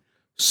van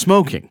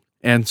smoking.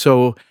 And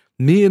so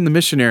me and the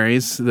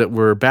missionaries that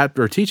were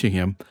teaching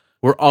him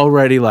were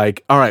already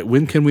like, all right,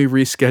 when can we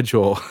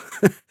reschedule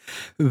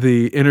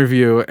the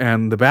interview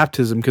and the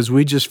baptism? Because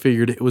we just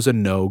figured it was a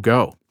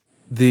no-go.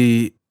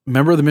 The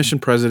member of the mission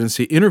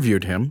presidency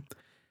interviewed him,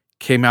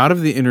 came out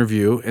of the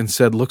interview and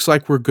said, looks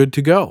like we're good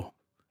to go.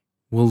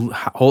 We'll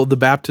hold the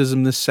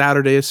baptism this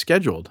Saturday as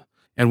scheduled.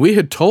 And we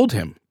had told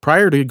him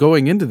prior to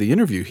going into the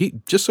interview,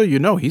 just so you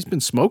know, he's been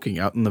smoking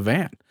out in the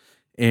van.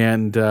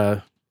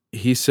 And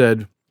he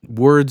said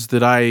words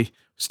that I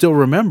still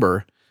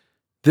remember,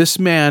 this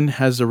man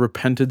has a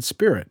repented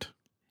spirit.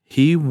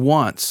 He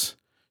wants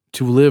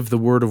to live the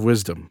word of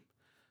wisdom.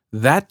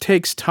 That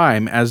takes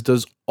time, as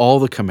does all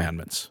the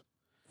commandments.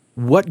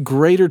 What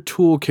greater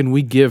tool can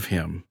we give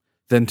him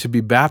than to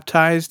be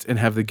baptized and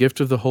have the gift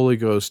of the Holy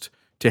Ghost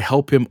to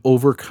help him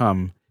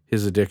overcome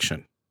his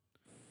addiction?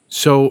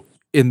 So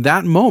in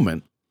that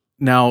moment,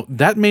 now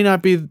that may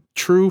not be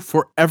true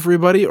for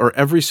everybody or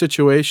every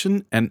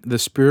situation, and the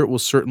Spirit will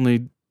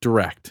certainly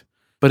direct.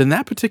 But in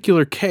that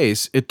particular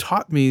case, it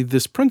taught me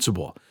this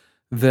principle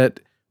that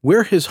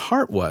where his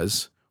heart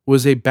was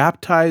a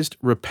baptized,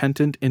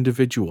 repentant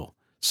individual,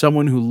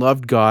 someone who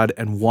loved God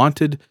and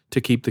wanted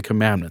to keep the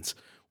commandments.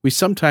 We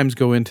sometimes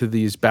go into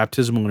these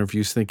baptismal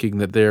interviews thinking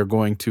that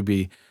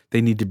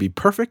they need to be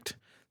perfect.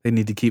 They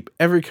need to keep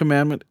every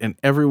commandment in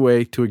every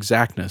way to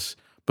exactness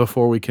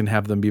before we can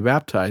have them be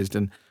baptized.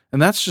 And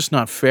that's just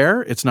not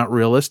fair. It's not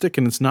realistic,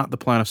 and it's not the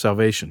plan of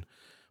salvation.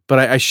 But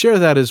I share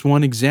that as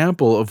one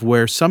example of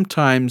where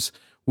sometimes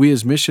we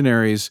as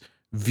missionaries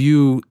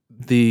view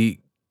the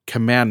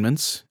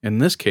commandments, in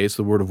this case,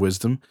 the word of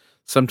wisdom,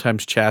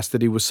 sometimes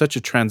chastity, was such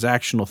a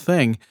transactional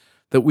thing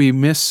that we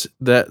miss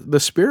the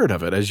spirit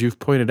of it, as you've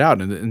pointed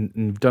out, and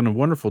you've done a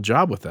wonderful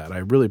job with that. I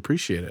really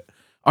appreciate it.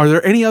 Are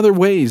there any other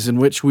ways in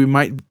which we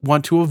might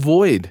want to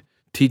avoid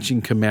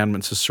teaching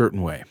commandments a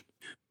certain way?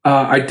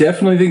 I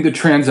definitely think the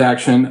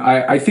transaction,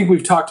 I think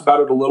we've talked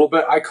about it a little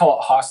bit. I call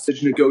it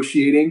hostage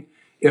negotiating.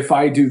 If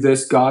I do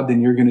this, God,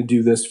 then you're going to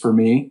do this for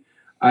me.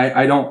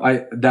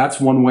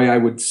 That's one way I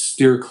would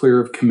steer clear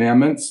of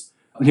commandments.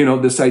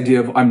 This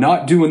idea of I'm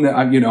not doing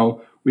that.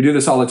 We do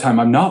this all the time.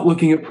 I'm not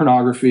looking at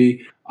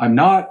pornography. I'm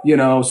not,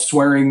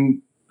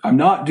 swearing. I'm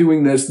not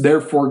doing this.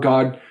 Therefore,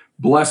 God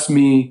bless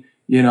me,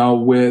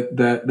 with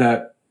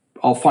that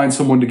I'll find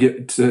someone to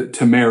get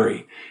to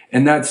marry.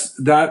 And that's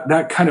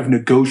that kind of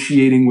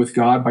negotiating with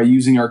God by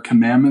using our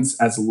commandments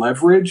as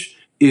leverage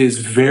is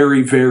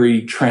very,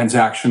 very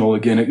transactional.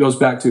 Again, it goes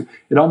back to,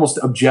 it almost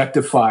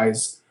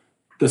objectifies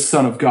the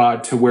Son of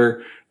God to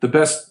where the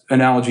best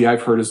analogy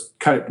I've heard is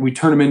we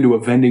turn him into a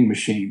vending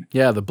machine.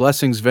 Yeah, the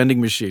blessings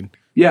vending machine.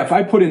 Yeah, if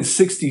I put in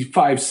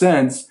 65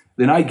 cents,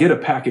 then I get a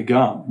pack of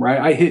gum, right?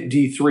 I hit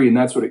D3 and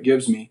that's what it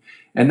gives me.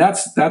 And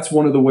that's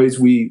one of the ways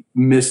we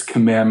miss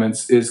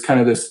commandments, is kind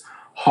of this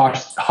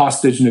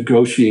hostage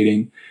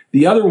negotiating.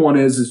 The other one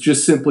is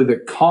just simply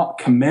that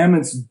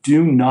commandments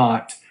do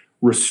not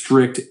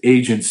restrict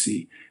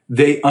agency.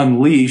 They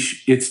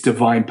unleash its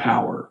divine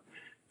power.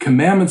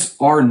 Commandments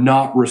are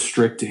not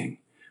restricting.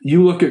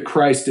 You look at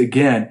Christ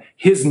again,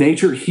 his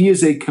nature, he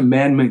is a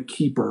commandment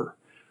keeper.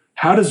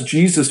 How does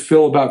Jesus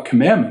feel about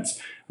commandments?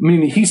 I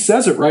mean, he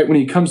says it right when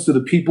he comes to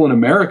the people in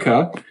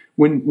America,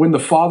 when the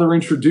Father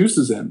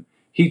introduces him.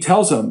 He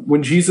tells them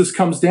when Jesus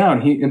comes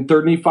down, in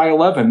 3 Nephi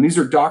 11, these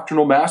are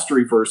doctrinal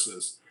mastery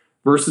verses.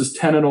 Verses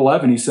 10 and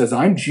 11, he says,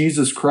 I'm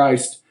Jesus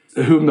Christ,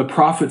 whom the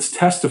prophets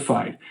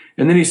testified.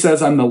 And then he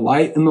says, I'm the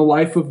light and the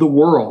life of the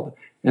world.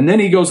 And then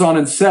he goes on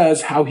and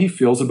says how he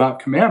feels about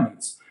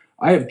commandments.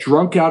 I have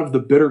drunk out of the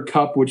bitter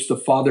cup which the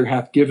Father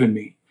hath given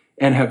me,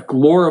 and have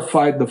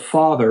glorified the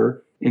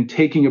Father in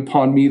taking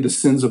upon me the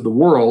sins of the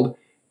world,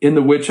 in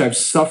the which I've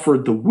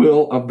suffered the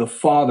will of the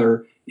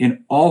Father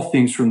in all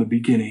things from the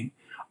beginning.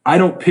 I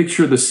don't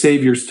picture the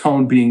Savior's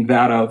tone being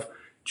that of,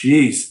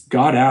 geez,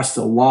 God asked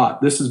a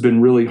lot. This has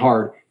been really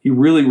hard. he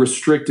really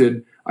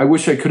restricted, I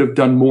wish I could have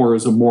done more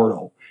as a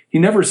mortal. He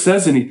never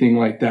says anything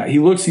like that.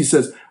 He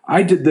says,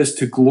 I did this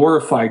to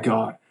glorify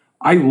God.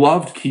 I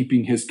loved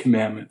keeping his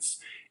commandments.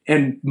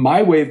 And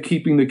my way of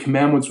keeping the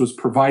commandments was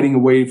providing a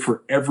way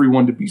for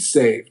everyone to be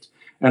saved.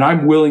 And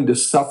I'm willing to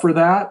suffer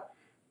that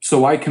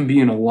so I can be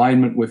in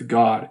alignment with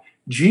God.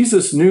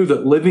 Jesus knew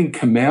that living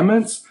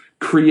commandments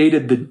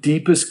created the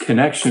deepest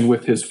connection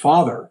with his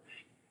Father.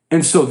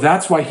 And so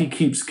that's why he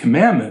keeps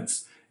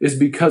commandments, is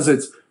because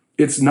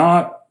it's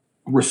not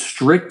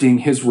restricting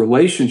his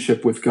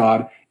relationship with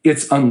God,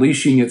 it's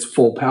unleashing its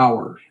full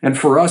power. And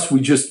for us,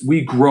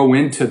 we grow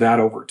into that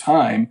over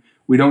time.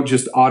 We don't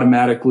just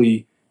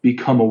automatically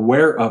become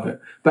aware of it.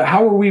 But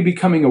how are we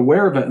becoming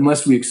aware of it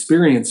unless we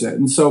experience it?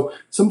 And so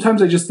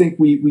sometimes I just think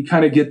we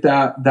kind of get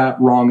that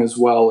wrong as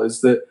well,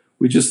 is that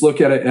we just look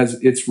at it as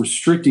it's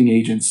restricting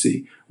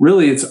agency.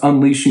 Really, it's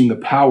unleashing the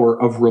power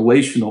of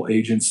relational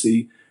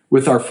agency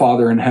with our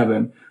Father in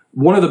heaven.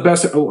 One of the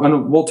best,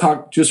 and we'll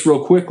talk just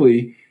real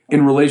quickly,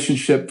 in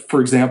relationship,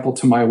 for example,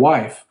 to my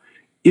wife.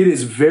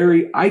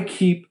 I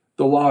keep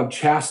the law of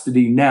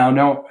chastity now.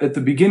 Now, at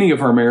the beginning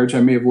of our marriage, I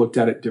may have looked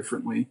at it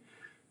differently.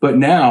 But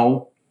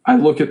now I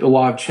look at the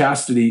law of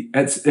chastity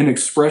as an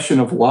expression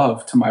of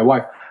love to my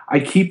wife.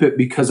 I keep it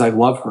because I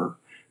love her,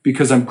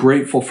 because I'm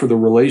grateful for the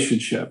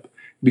relationship,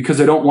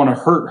 because I don't want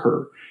to hurt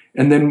her.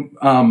 And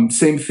then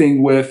same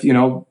thing with,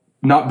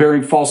 not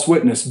bearing false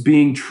witness,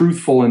 being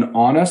truthful and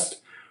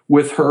honest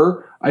with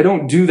her. I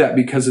don't do that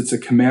because it's a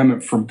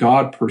commandment from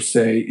God per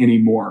se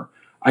anymore.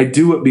 I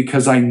do it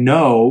because I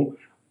know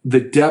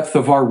the depth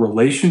of our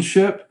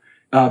relationship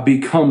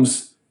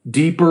becomes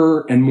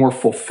deeper and more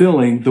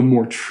fulfilling the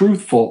more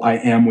truthful I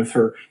am with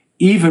her,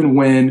 even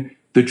when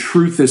the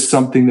truth is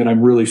something that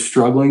I'm really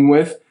struggling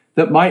with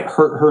that might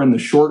hurt her in the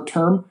short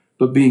term,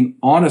 but being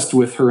honest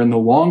with her in the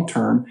long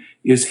term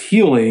is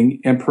healing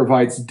and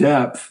provides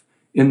depth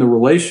in the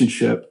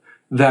relationship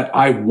that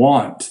I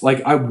want.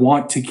 Like, I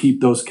want to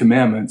keep those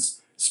commandments,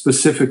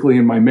 specifically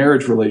in my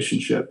marriage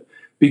relationship,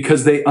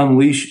 because they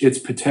unleash its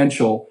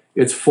potential,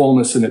 its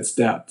fullness, and its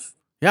depth.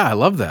 Yeah, I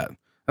love that.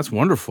 That's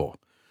wonderful.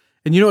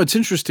 And it's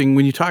interesting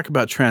when you talk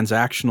about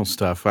transactional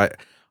stuff.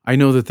 I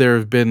know that there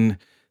have been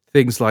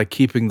things like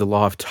keeping the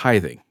law of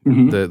tithing,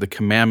 the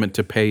commandment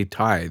to pay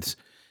tithes.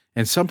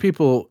 And some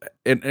people,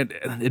 and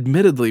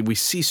admittedly, we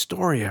see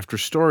story after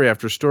story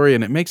after story,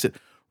 and it makes it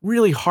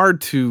really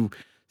hard to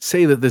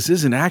say that this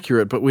isn't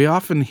accurate. But we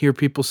often hear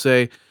people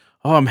say,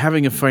 oh, I'm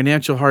having a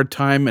financial hard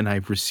time, and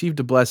I've received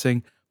a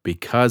blessing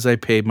because I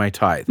paid my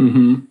tithe.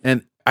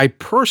 And I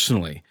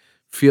personally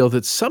feel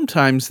that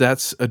sometimes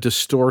that's a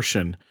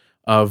distortion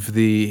of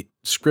the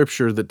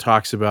scripture that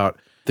talks about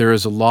there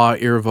is a law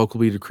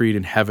irrevocably decreed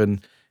in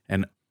heaven,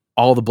 and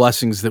all the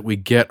blessings that we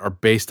get are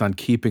based on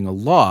keeping a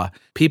law.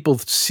 People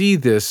see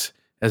this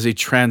as a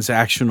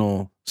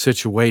transactional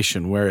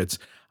situation where it's,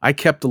 I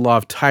kept the law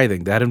of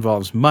tithing. That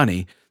involves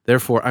money.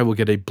 Therefore, I will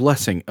get a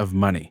blessing of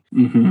money,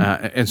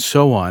 and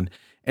so on.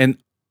 And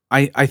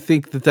I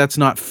think that that's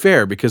not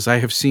fair, because I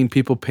have seen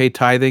people pay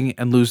tithing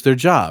and lose their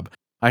job.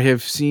 I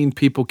have seen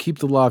people keep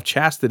the law of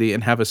chastity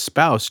and have a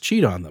spouse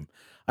cheat on them.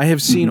 I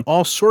have seen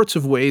all sorts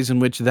of ways in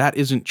which that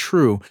isn't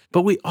true,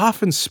 but we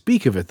often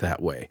speak of it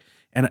that way.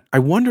 And I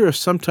wonder if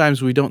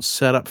sometimes we don't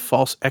set up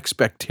false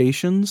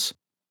expectations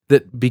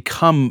that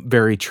become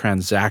very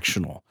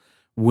transactional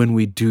when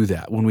we do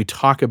that. When we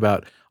talk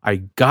about, I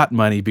got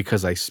money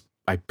because I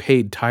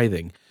paid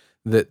tithing,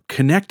 that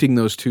connecting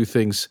those two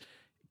things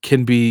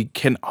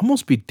can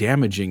almost be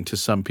damaging to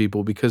some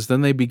people, because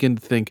then they begin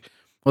to think,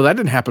 well, that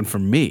didn't happen for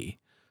me,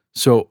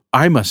 so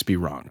I must be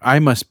wrong. I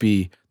must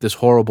be this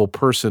horrible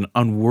person,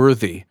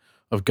 unworthy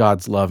of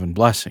God's love and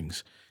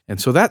blessings. And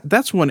so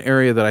that's one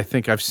area that I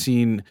think I've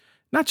seen,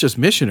 not just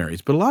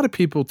missionaries, but a lot of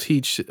people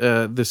teach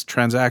this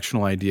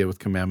transactional idea with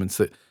commandments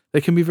that they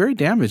can be very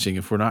damaging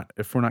if we're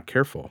not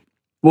careful.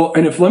 Well,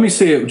 and let me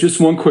say just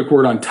one quick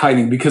word on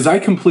tithing, because I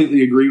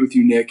completely agree with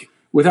you, Nick.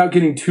 Without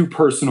getting too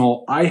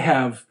personal, I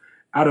have,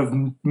 out of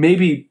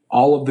maybe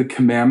all of the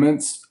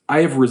commandments,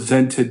 I have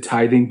resented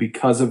tithing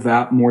because of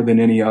that more than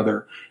any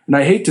other. And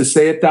I hate to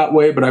say it that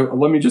way, but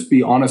let me just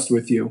be honest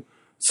with you.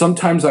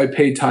 Sometimes I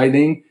pay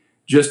tithing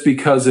just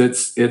because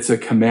it's a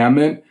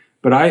commandment,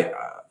 but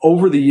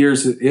over the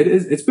years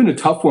it's been a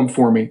tough one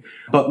for me.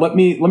 But let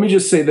me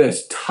just say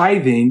this: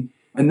 tithing,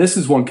 and this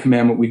is one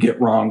commandment we get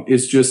wrong,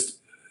 is just,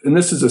 and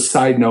this is a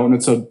side note, and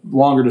it's a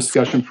longer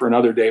discussion for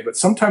another day, but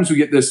sometimes we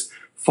get this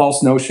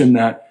false notion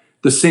that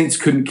the saints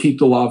couldn't keep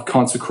the law of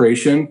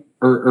consecration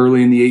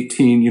early in the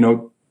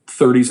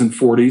 30s and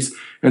 40s,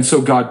 and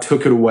so God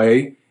took it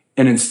away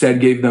and instead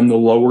gave them the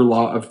lower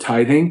law of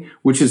tithing,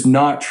 which is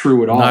not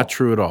true at all. Not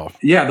true at all.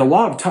 Yeah, the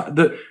law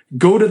of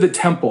go to the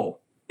temple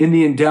in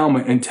the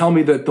endowment and tell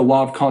me that the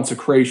law of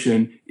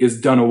consecration is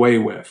done away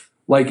with.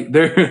 Like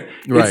right.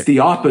 It's the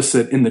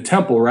opposite in the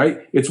temple,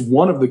 right? It's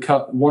one of the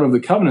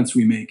covenants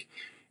we make.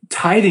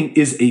 Tithing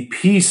is a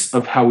piece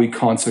of how we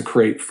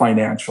consecrate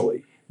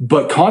financially,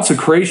 but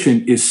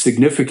consecration is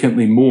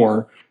significantly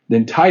more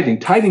than tithing.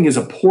 Tithing is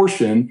a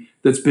portion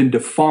that's been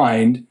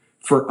defined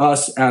for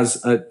us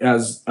as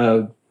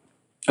a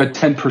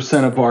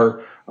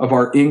 10% of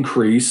our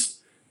increase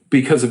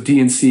because of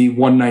D&C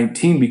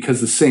 119,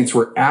 because the saints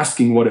were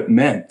asking what it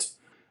meant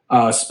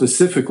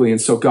specifically,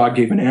 and so God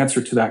gave an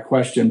answer to that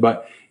question.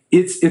 But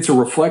it's a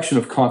reflection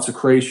of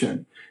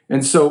consecration,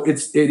 and so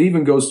it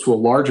even goes to a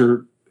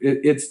larger.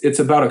 It's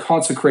about a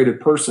consecrated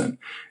person,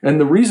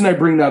 and the reason I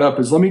bring that up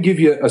is, let me give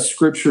you a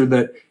scripture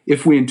that,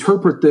 if we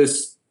interpret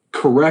this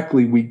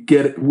correctly, we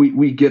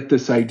get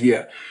this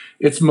idea.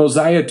 It's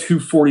Mosiah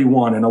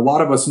 2:41, and a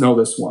lot of us know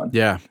this one.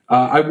 Yeah.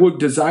 I would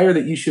desire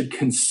that you should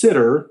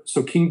consider,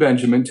 so King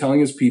Benjamin telling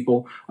his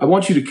people, I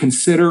want you to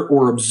consider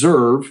or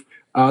observe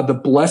the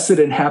blessed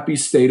and happy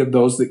state of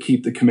those that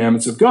keep the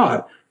commandments of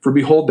God. For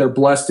behold, they're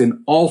blessed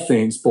in all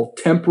things, both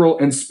temporal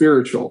and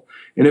spiritual.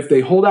 And if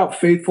they hold out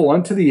faithful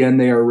unto the end,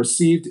 they are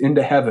received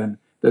into heaven,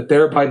 that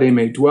thereby they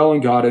may dwell in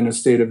God in a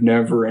state of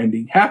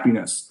never-ending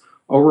happiness.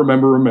 Oh,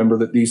 remember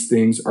that these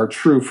things are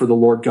true, for the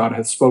Lord God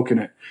hath spoken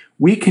it.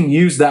 We can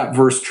use that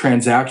verse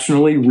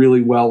transactionally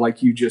really well,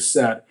 like you just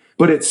said.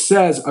 But it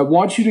says, I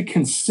want you to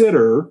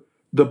consider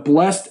the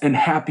blessed and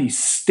happy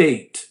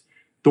state.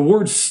 The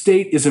word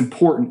state is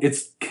important.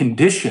 It's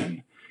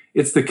condition.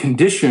 It's the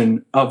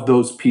condition of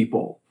those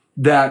people,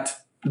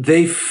 that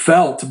they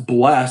felt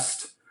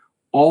blessed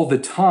all the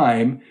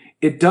time.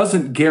 It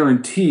doesn't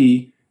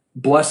guarantee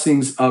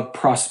blessings of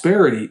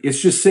prosperity.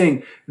 It's just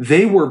saying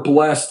they were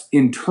blessed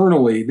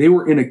internally. They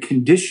were in a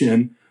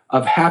condition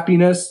of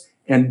happiness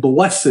and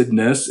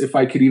blessedness, if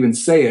I could even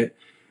say it,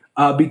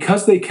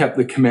 because they kept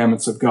the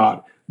commandments of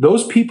God.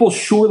 Those people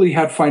surely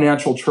had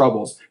financial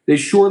troubles. They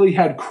surely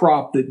had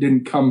crop that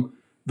didn't come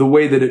the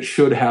way that it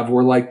should have,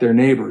 or like their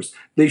neighbors.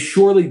 They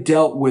surely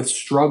dealt with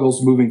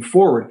struggles moving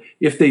forward.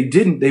 If they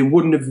didn't, they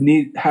wouldn't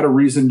have had a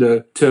reason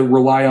to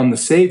rely on the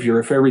Savior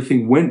if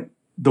everything went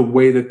the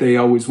way that they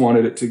always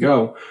wanted it to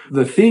go.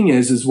 The thing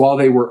is while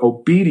they were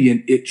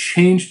obedient, it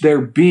changed their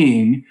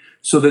being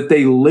so that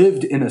they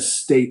lived in a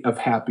state of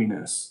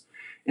happiness.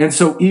 And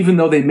so even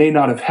though they may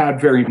not have had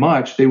very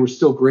much, they were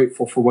still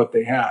grateful for what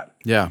they had.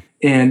 Yeah.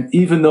 And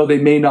even though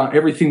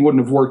everything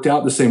wouldn't have worked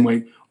out the same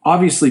way,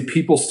 obviously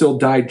people still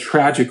died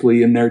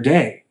tragically in their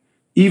day.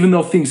 Even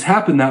though things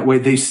happened that way,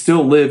 they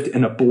still lived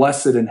in a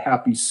blessed and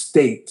happy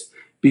state,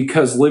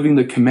 because living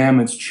the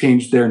commandments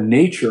changed their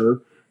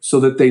nature so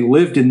that they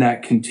lived in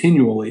that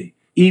continually,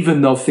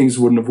 even though things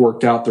wouldn't have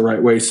worked out the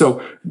right way.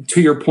 So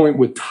to your point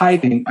with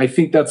tithing, I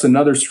think that's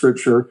another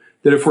scripture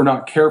that, if we're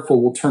not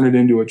careful, will turn it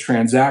into a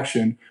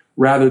transaction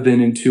rather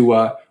than into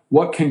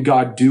what can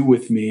God do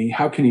with me?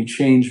 How can he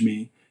change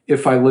me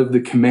if I live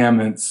the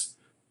commandments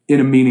in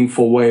a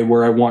meaningful way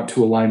where I want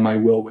to align my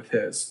will with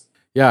his?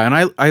 Yeah,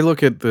 and I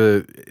look at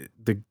the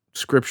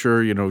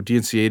scripture,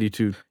 D&C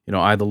 82,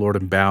 I the Lord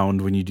am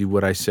bound when you do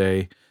what I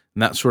say,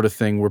 and that sort of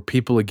thing, where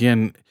people,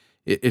 again,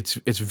 it's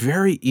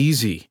very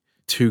easy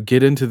to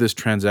get into this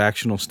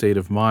transactional state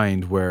of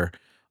mind where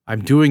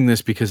I'm doing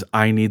this because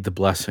I need the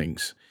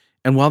blessings.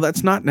 And while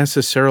that's not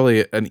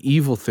necessarily an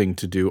evil thing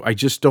to do, I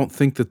just don't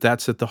think that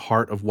that's at the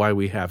heart of why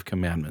we have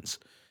commandments.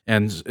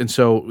 And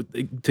so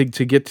to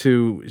get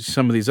to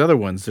some of these other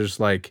ones, there's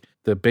like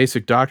the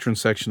basic doctrine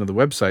section of the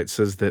website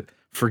says that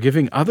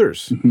forgiving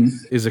others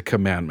is a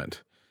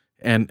commandment.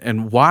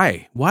 And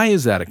why? Why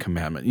is that a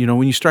commandment?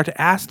 When you start to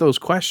ask those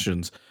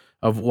questions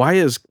of why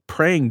is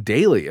praying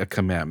daily a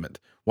commandment?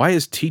 Why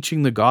is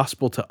teaching the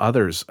gospel to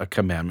others a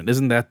commandment?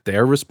 Isn't that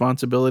their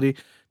responsibility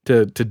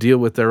to deal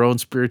with their own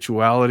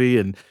spirituality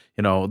and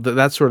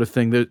that sort of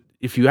thing? That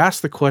if you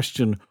ask the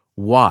question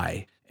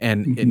why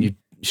and you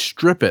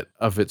strip it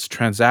of its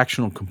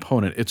transactional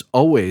component, it's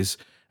always,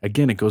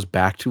 again, it goes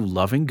back to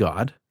loving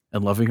God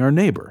and loving our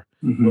neighbor.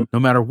 No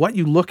matter what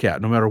you look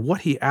at, no matter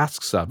what he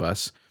asks of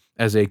us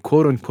as a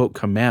quote unquote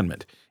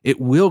commandment, it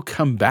will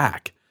come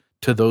back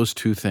to those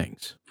two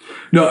things.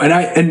 No,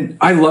 and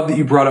I love that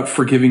you brought up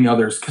forgiving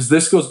others, because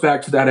this goes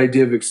back to that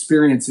idea of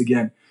experience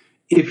again.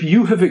 If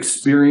you have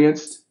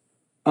experienced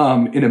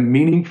in a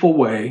meaningful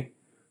way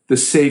the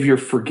Savior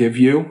forgive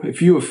you,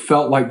 if you have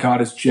felt like God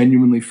has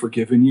genuinely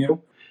forgiven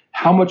you,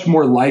 how much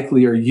more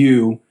likely are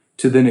you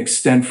to then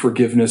extend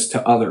forgiveness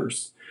to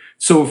others?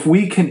 So if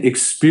we can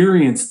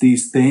experience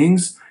these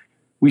things,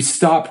 we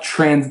stop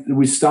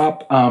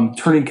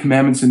turning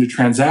commandments into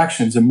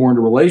transactions and more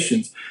into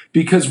relations,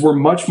 because we're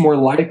much more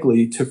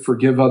likely to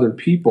forgive other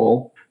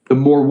people the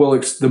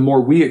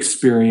more we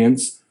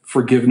experience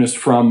forgiveness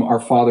from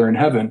our Father in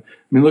heaven.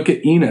 I mean, look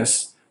at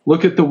Enos.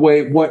 Look at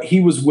what he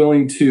was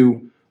willing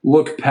to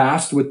look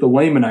past with the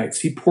Lamanites.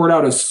 He poured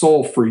out his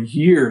soul for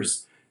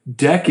years,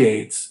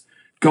 decades.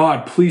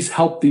 God, please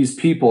help these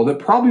people that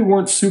probably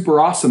weren't super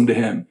awesome to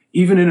him,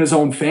 even in his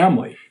own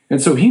family.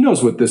 And so he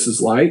knows what this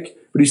is like,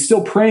 but he's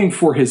still praying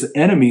for his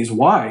enemies.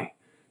 Why?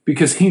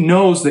 Because he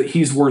knows that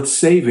he's worth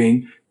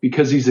saving,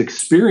 because he's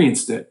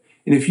experienced it.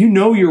 And if you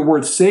know you're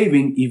worth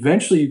saving,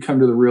 eventually you come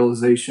to the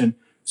realization,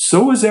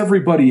 so is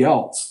everybody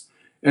else.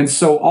 And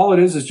so all it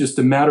is just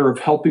a matter of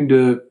helping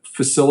to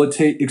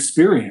facilitate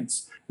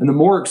experience. And the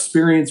more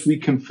experience we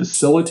can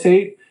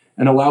facilitate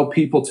and allow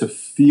people to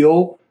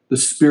feel the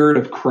Spirit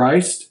of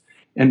Christ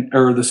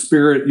or the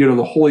Spirit,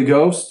 the Holy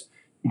Ghost,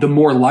 the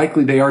more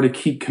likely they are to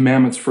keep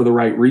commandments for the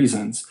right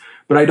reasons.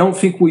 But I don't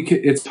think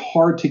it's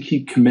hard to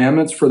keep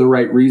commandments for the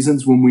right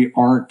reasons when we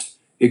aren't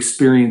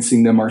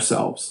experiencing them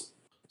ourselves.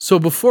 So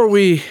before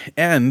we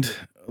end,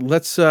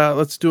 let's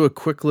do a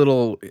quick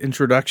little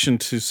introduction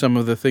to some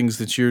of the things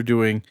that you're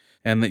doing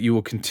and that you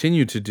will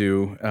continue to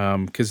do,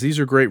 because these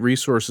are great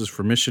resources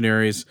for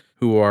missionaries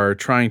who are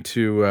trying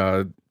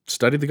to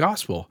study the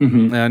gospel,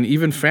 and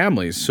even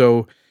families.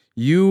 So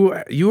you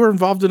are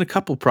involved in a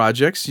couple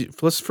projects.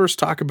 Let's first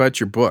talk about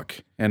your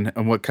book and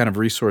what kind of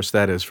resource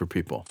that is for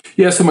people.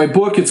 Yeah, so my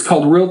book, it's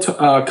called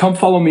Come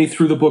Follow Me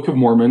Through the Book of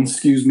Mormon,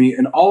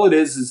 and all it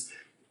is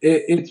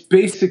it's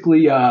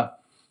basically a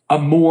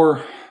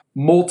more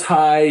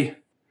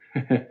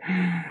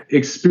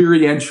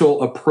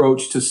experiential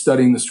approach to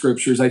studying the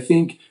scriptures. I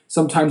think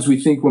sometimes we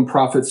think when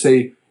prophets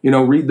say,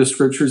 read the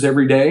scriptures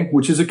every day,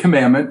 which is a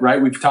commandment,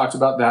 right? We've talked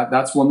about that.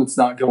 That's one that's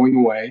not going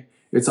away.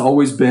 It's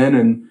always been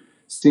and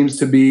seems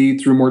to be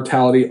through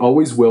mortality,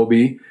 always will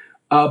be.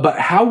 But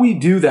how we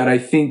do that, I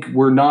think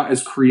we're not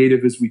as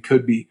creative as we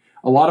could be.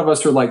 A lot of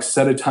us are like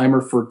set a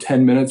timer for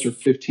 10 minutes or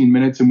 15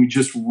 minutes and we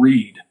just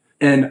read.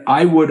 And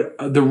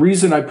the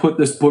reason I put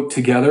this book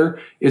together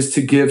is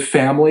to give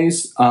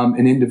families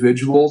and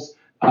individuals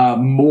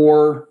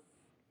more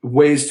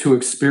ways to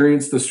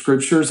experience the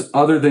scriptures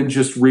other than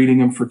just reading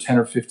them for 10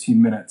 or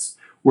 15 minutes,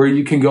 where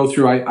you can go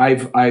through.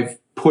 I've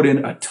put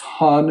in a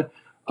ton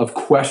of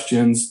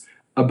questions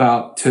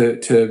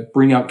to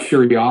bring out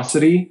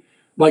curiosity.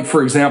 Like,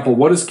 for example,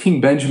 what does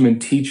King Benjamin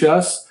teach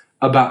us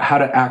about how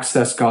to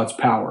access God's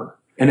power?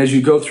 And as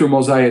you go through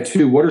Mosiah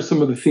 2, what are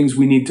some of the things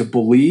we need to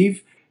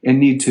believe and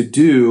need to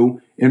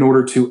do in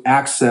order to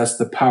access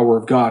the power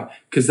of God?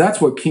 Because that's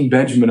what King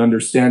Benjamin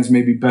understands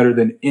maybe better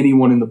than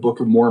anyone in the Book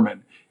of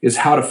Mormon, is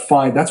how to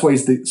find. That's why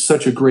he's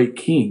such a great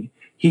king.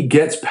 He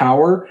gets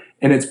power,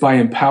 and it's by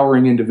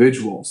empowering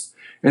individuals.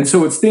 And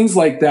so it's things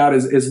like that,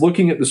 is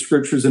looking at the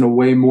scriptures in a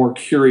way more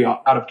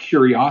out of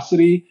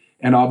curiosity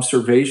and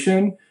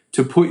observation,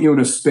 to put you in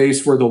a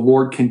space where the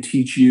Lord can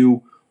teach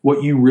you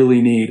what you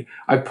really need.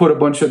 I put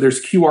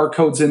there's QR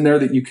codes in there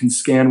that you can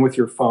scan with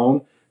your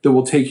phone that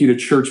will take you to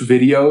church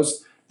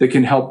videos that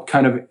can help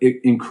kind of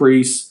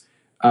increase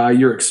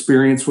your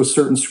experience with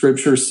certain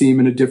scriptures, see them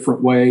in a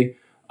different way.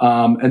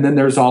 And then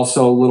there's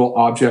also little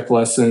object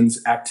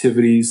lessons,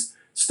 activities,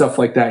 stuff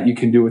like that you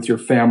can do with your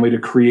family to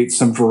create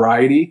some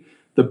variety.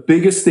 The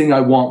biggest thing I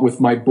want with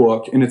my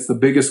book, and it's the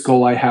biggest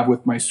goal I have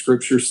with my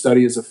scripture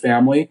study as a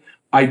family,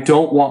 I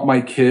don't want my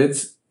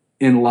kids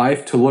in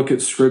life to look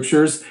at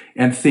scriptures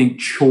and think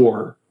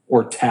chore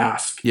or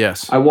task.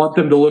 Yes. I want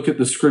them to look at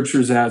the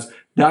scriptures as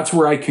that's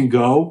where I can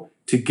go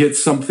to get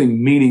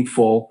something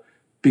meaningful,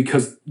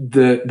 because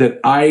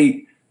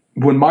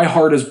when my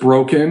heart is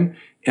broken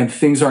and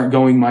things aren't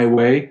going my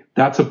way,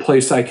 that's a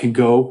place I can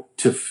go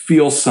to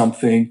feel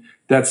something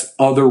that's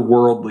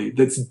otherworldly,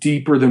 that's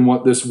deeper than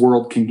what this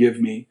world can give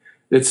me.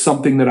 It's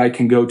something that I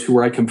can go to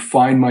where I can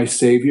find my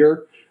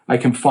Savior, I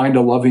can find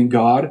a loving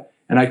God,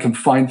 and I can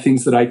find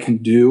things that I can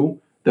do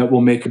that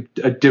will make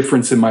a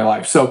difference in my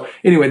life. So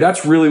anyway,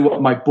 that's really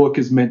what my book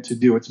is meant to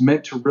do. It's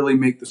meant to really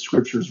make the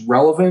scriptures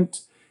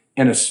relevant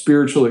and a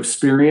spiritual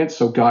experience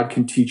so God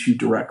can teach you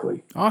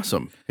directly.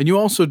 Awesome. And you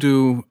also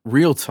do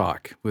Real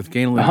Talk with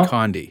Gaynell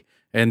Condi,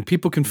 and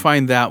people can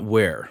find that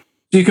where?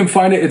 So you can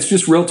find it. It's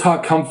just Real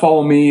Talk, Come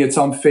Follow Me. It's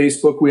on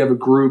Facebook. We have a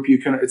group.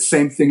 It's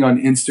same thing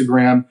on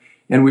Instagram.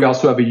 And we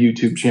also have a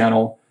YouTube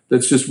channel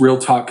that's just Real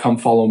Talk, Come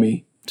Follow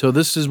Me. So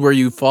this is where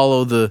you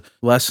follow the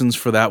lessons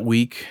for that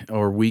week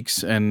or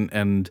weeks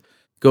and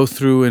go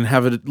through and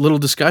have a little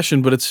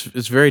discussion, but it's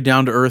very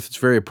down to earth. It's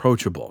very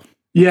approachable.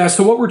 Yeah.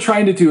 So what we're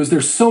trying to do is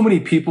there's so many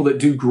people that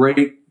do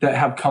great, that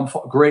have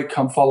great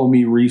Come Follow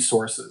Me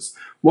resources.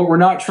 What we're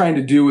not trying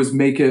to do is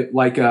make it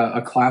like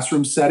a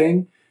classroom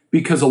setting,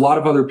 because a lot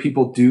of other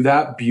people do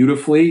that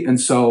beautifully. And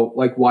so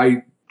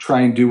why try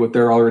and do what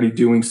they're already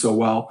doing so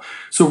well?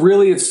 So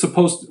really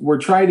we're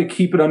trying to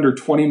keep it under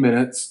 20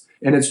 minutes.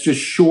 And it's just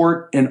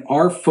short, and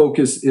our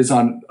focus is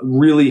on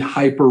really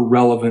hyper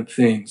relevant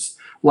things.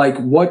 Like,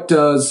 what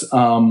does,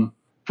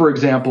 for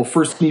example,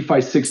 1 Nephi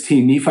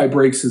 16, Nephi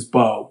breaks his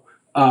bow.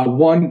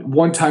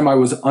 One time I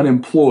was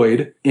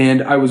unemployed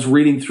and I was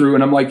reading through,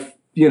 and I'm like,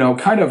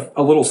 kind of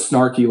a little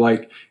snarky,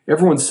 like,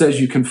 everyone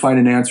says you can find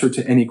an answer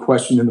to any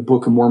question in the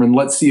Book of Mormon.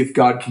 Let's see if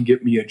God can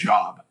get me a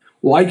job.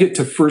 Well, I get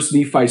to 1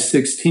 Nephi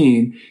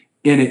 16,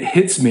 and it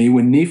hits me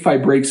when Nephi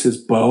breaks his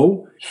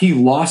bow, he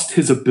lost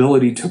his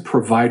ability to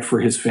provide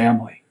for his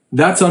family.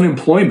 That's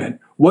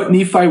unemployment. What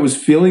Nephi was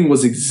feeling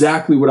was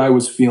exactly what I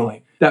was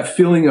feeling. That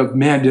feeling of,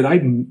 man,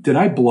 did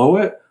I blow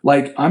it?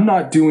 Like, I'm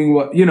not doing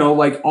what,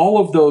 like all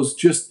of those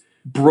just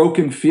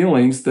broken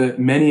feelings that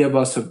many of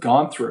us have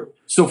gone through.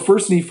 So 1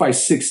 Nephi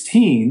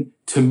 16,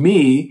 to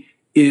me,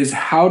 is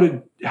how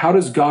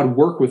does God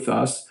work with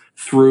us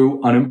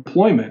through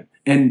unemployment?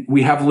 And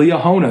we have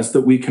Liahonas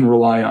that we can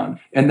rely on.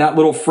 And that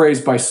little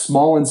phrase, by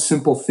small and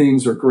simple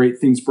things are great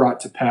things brought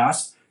to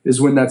pass, is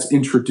when that's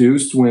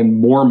introduced, when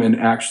Mormon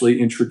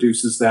actually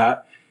introduces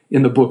that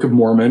in the Book of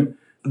Mormon.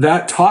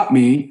 that taught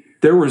me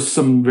there were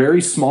some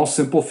very small,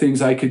 simple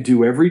things I could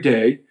do every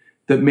day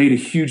that made a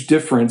huge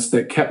difference,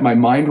 that kept my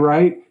mind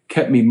right,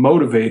 kept me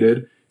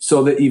motivated,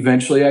 so that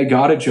eventually I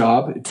got a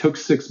job. It took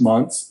 6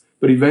 months,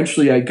 but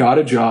eventually I got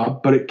a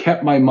job, but it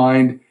kept my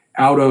mind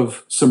out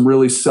of some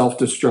really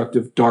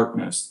self-destructive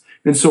darkness.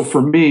 And so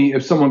for me,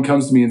 if someone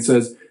comes to me and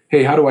says,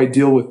 hey, how do I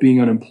deal with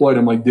being unemployed?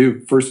 I'm like,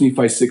 dude, 1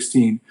 Nephi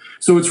 16.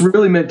 So it's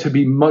really meant to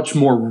be much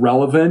more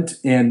relevant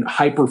and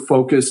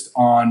hyper-focused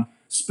on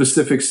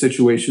specific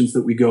situations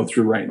that we go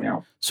through right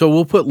now. So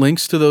we'll put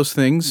links to those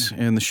things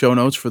in the show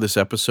notes for this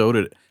episode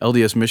at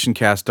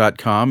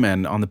ldsmissioncast.com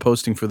and on the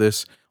posting for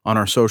this on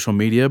our social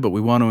media, but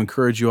we want to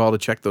encourage you all to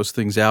check those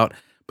things out.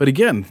 But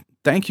again,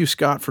 thank you,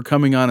 Scott, for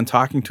coming on and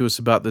talking to us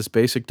about this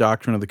basic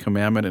doctrine of the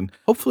commandment and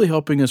hopefully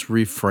helping us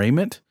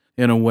reframe it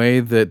in a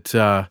way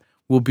that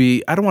will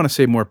be, I don't want to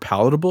say more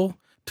palatable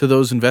to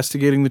those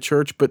investigating the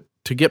church, but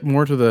to get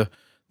more to the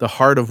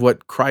heart of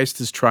what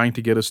Christ is trying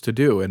to get us to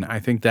do. And I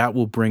think that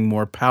will bring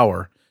more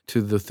power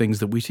to the things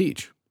that we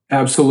teach.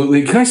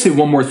 Absolutely. Can I say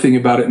one more thing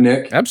about it,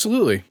 Nick?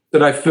 Absolutely.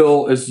 That I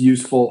feel is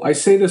useful. I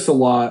say this a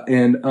lot,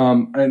 and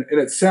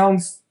it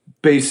sounds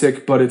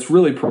basic, but it's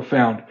really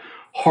profound.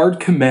 Hard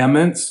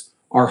commandments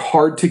are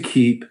hard to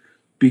keep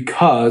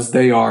because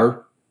they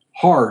are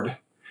hard.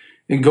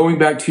 And going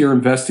back to your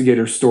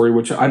investigator story,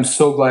 which I'm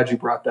so glad you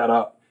brought that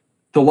up,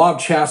 the law of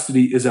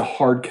chastity is a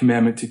hard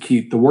commandment to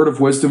keep. The word of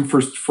wisdom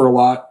for a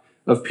lot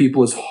of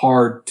people is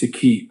hard to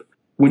keep.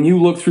 When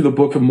you look through the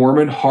Book of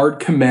Mormon, hard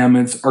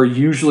commandments are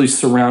usually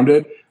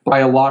surrounded by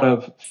a lot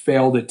of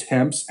failed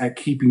attempts at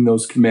keeping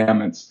those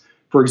commandments.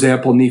 For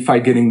example, Nephi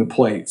getting the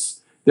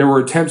plates. There were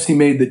attempts he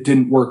made that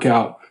didn't work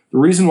out. The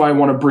reason why I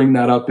want to bring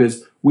that up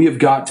is we have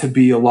got to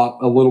be a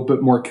little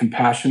bit more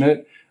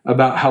compassionate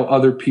about how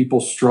other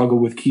people struggle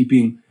with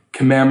keeping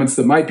commandments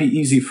that might be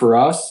easy for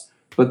us,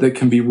 but that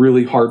can be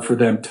really hard for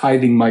them.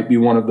 Tithing might be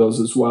one of those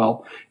as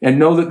well. And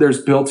know that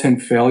there's built-in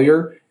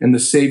failure, and the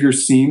Savior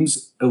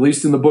seems, at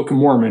least in the Book of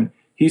Mormon,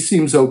 he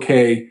seems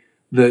okay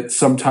that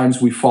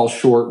sometimes we fall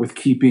short with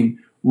keeping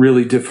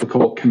really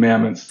difficult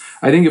commandments.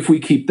 I think if we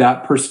keep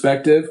that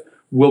perspective,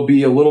 we'll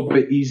be a little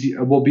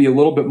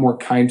bit more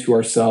kind to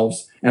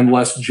ourselves and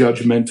less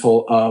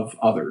judgmental of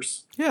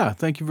others. Yeah,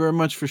 thank you very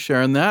much for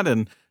sharing that.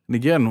 And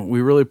again,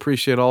 we really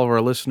appreciate all of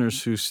our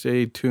listeners who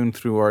stayed tuned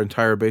through our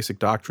entire Basic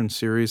Doctrine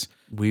series.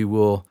 We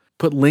will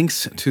put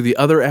links to the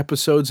other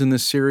episodes in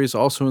this series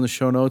also in the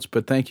show notes,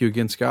 but thank you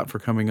again, Scott, for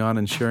coming on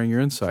and sharing your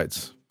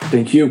insights.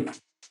 Thank you.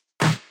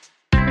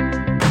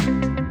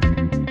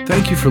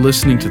 Thank you for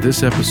listening to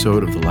this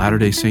episode of the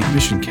Latter-day Saint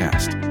Mission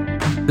Cast.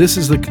 This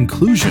is the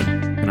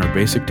conclusion in our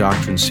Basic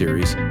Doctrine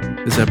series.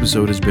 This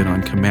episode has been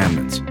on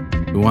commandments.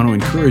 We want to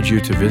encourage you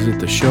to visit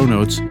the show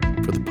notes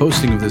for the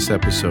posting of this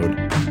episode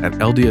at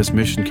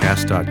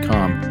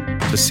ldsmissioncast.com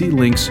to see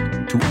links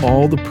to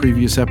all the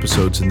previous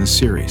episodes in this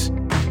series.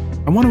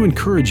 I want to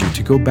encourage you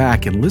to go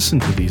back and listen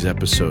to these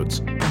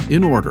episodes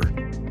in order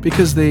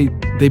because they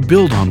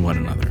build on one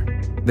another.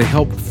 They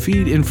help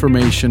feed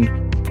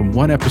information from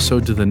one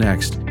episode to the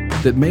next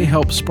that may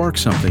help spark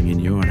something in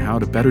you on how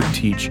to better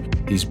teach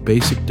these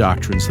basic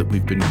doctrines that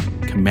we've been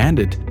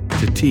commanded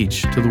to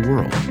teach to the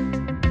world.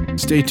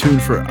 Stay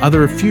tuned for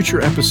other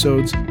future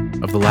episodes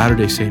of the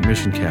Latter-day Saint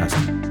Mission Cast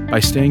by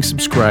staying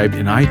subscribed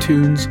in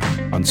iTunes,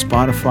 on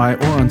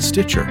Spotify, or on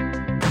Stitcher.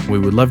 We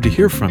would love to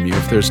hear from you.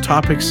 If there's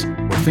topics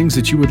or things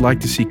that you would like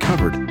to see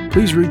covered,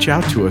 please reach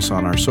out to us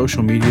on our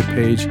social media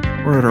page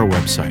or at our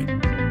website.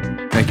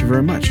 Thank you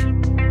very much.